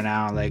an hour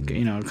now, like,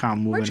 you know, kind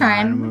of moving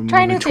on. We're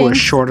moving to a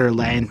shorter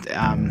length,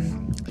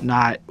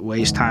 not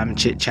waste time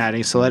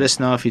chit-chatting. So let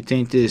us know if you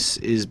think this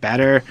is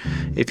better,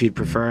 if you'd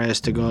prefer us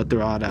to go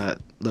through all the...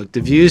 Look,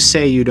 the views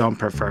say you don't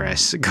prefer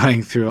us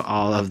going through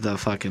all of the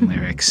fucking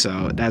lyrics,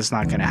 so that's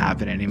not going to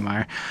happen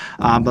anymore.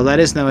 But let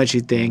us know what you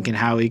think and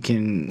how we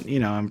can, you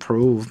know,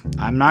 improve.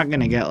 I'm not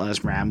going to get less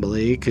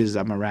rambly because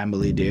I'm a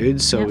rambly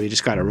dude, so we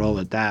just got to roll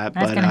with that.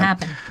 That's going to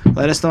happen.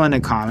 Let us know in the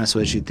comments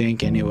what you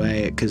think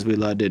anyway, because we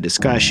love the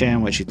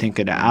discussion, what you think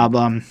of the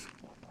album.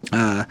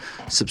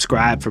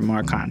 Subscribe for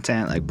more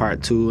content like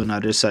part 2 and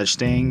other such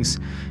things,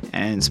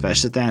 and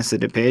special thanks to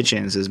the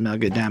patrons as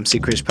Melga Dempsey,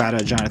 Chris Prado,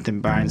 Jonathan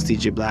Barnes,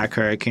 DJ Black,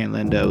 Hurricane,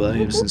 Linda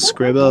Williams, and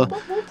Scribble.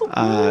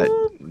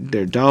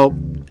 They're dope.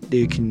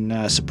 You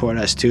can support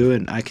us too,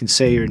 and I can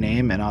say your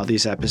name in all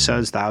these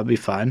episodes. That would be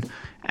fun.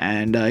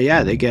 And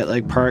they get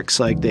like perks,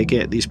 like they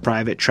get these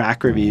private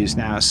track reviews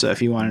now. So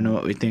if you want to know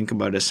what we think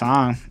about a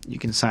song, you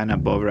can sign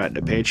up over at the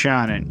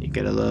Patreon, and you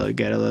get a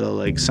little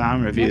like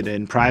song reviewed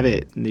in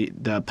private.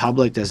 The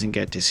public doesn't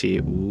get to see.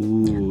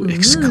 Ooh,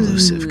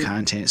 exclusive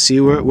content. See,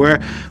 we're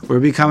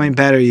becoming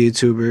better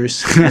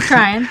YouTubers. We're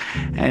trying.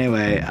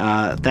 Anyway,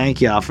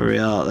 thank y'all for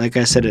real. Like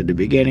I said at the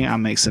beginning, I'll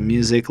make some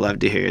music. Love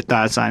to hear your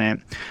thoughts on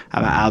it. I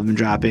have an album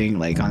dropping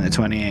like on the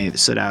 28th,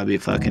 so that would be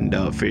fucking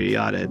dope for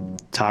y'all to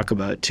talk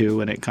about too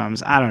when it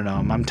comes. I don't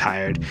know. I'm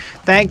tired.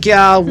 Thank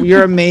y'all.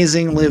 You're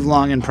amazing. Live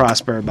long and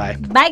prosper. Bye. Bye.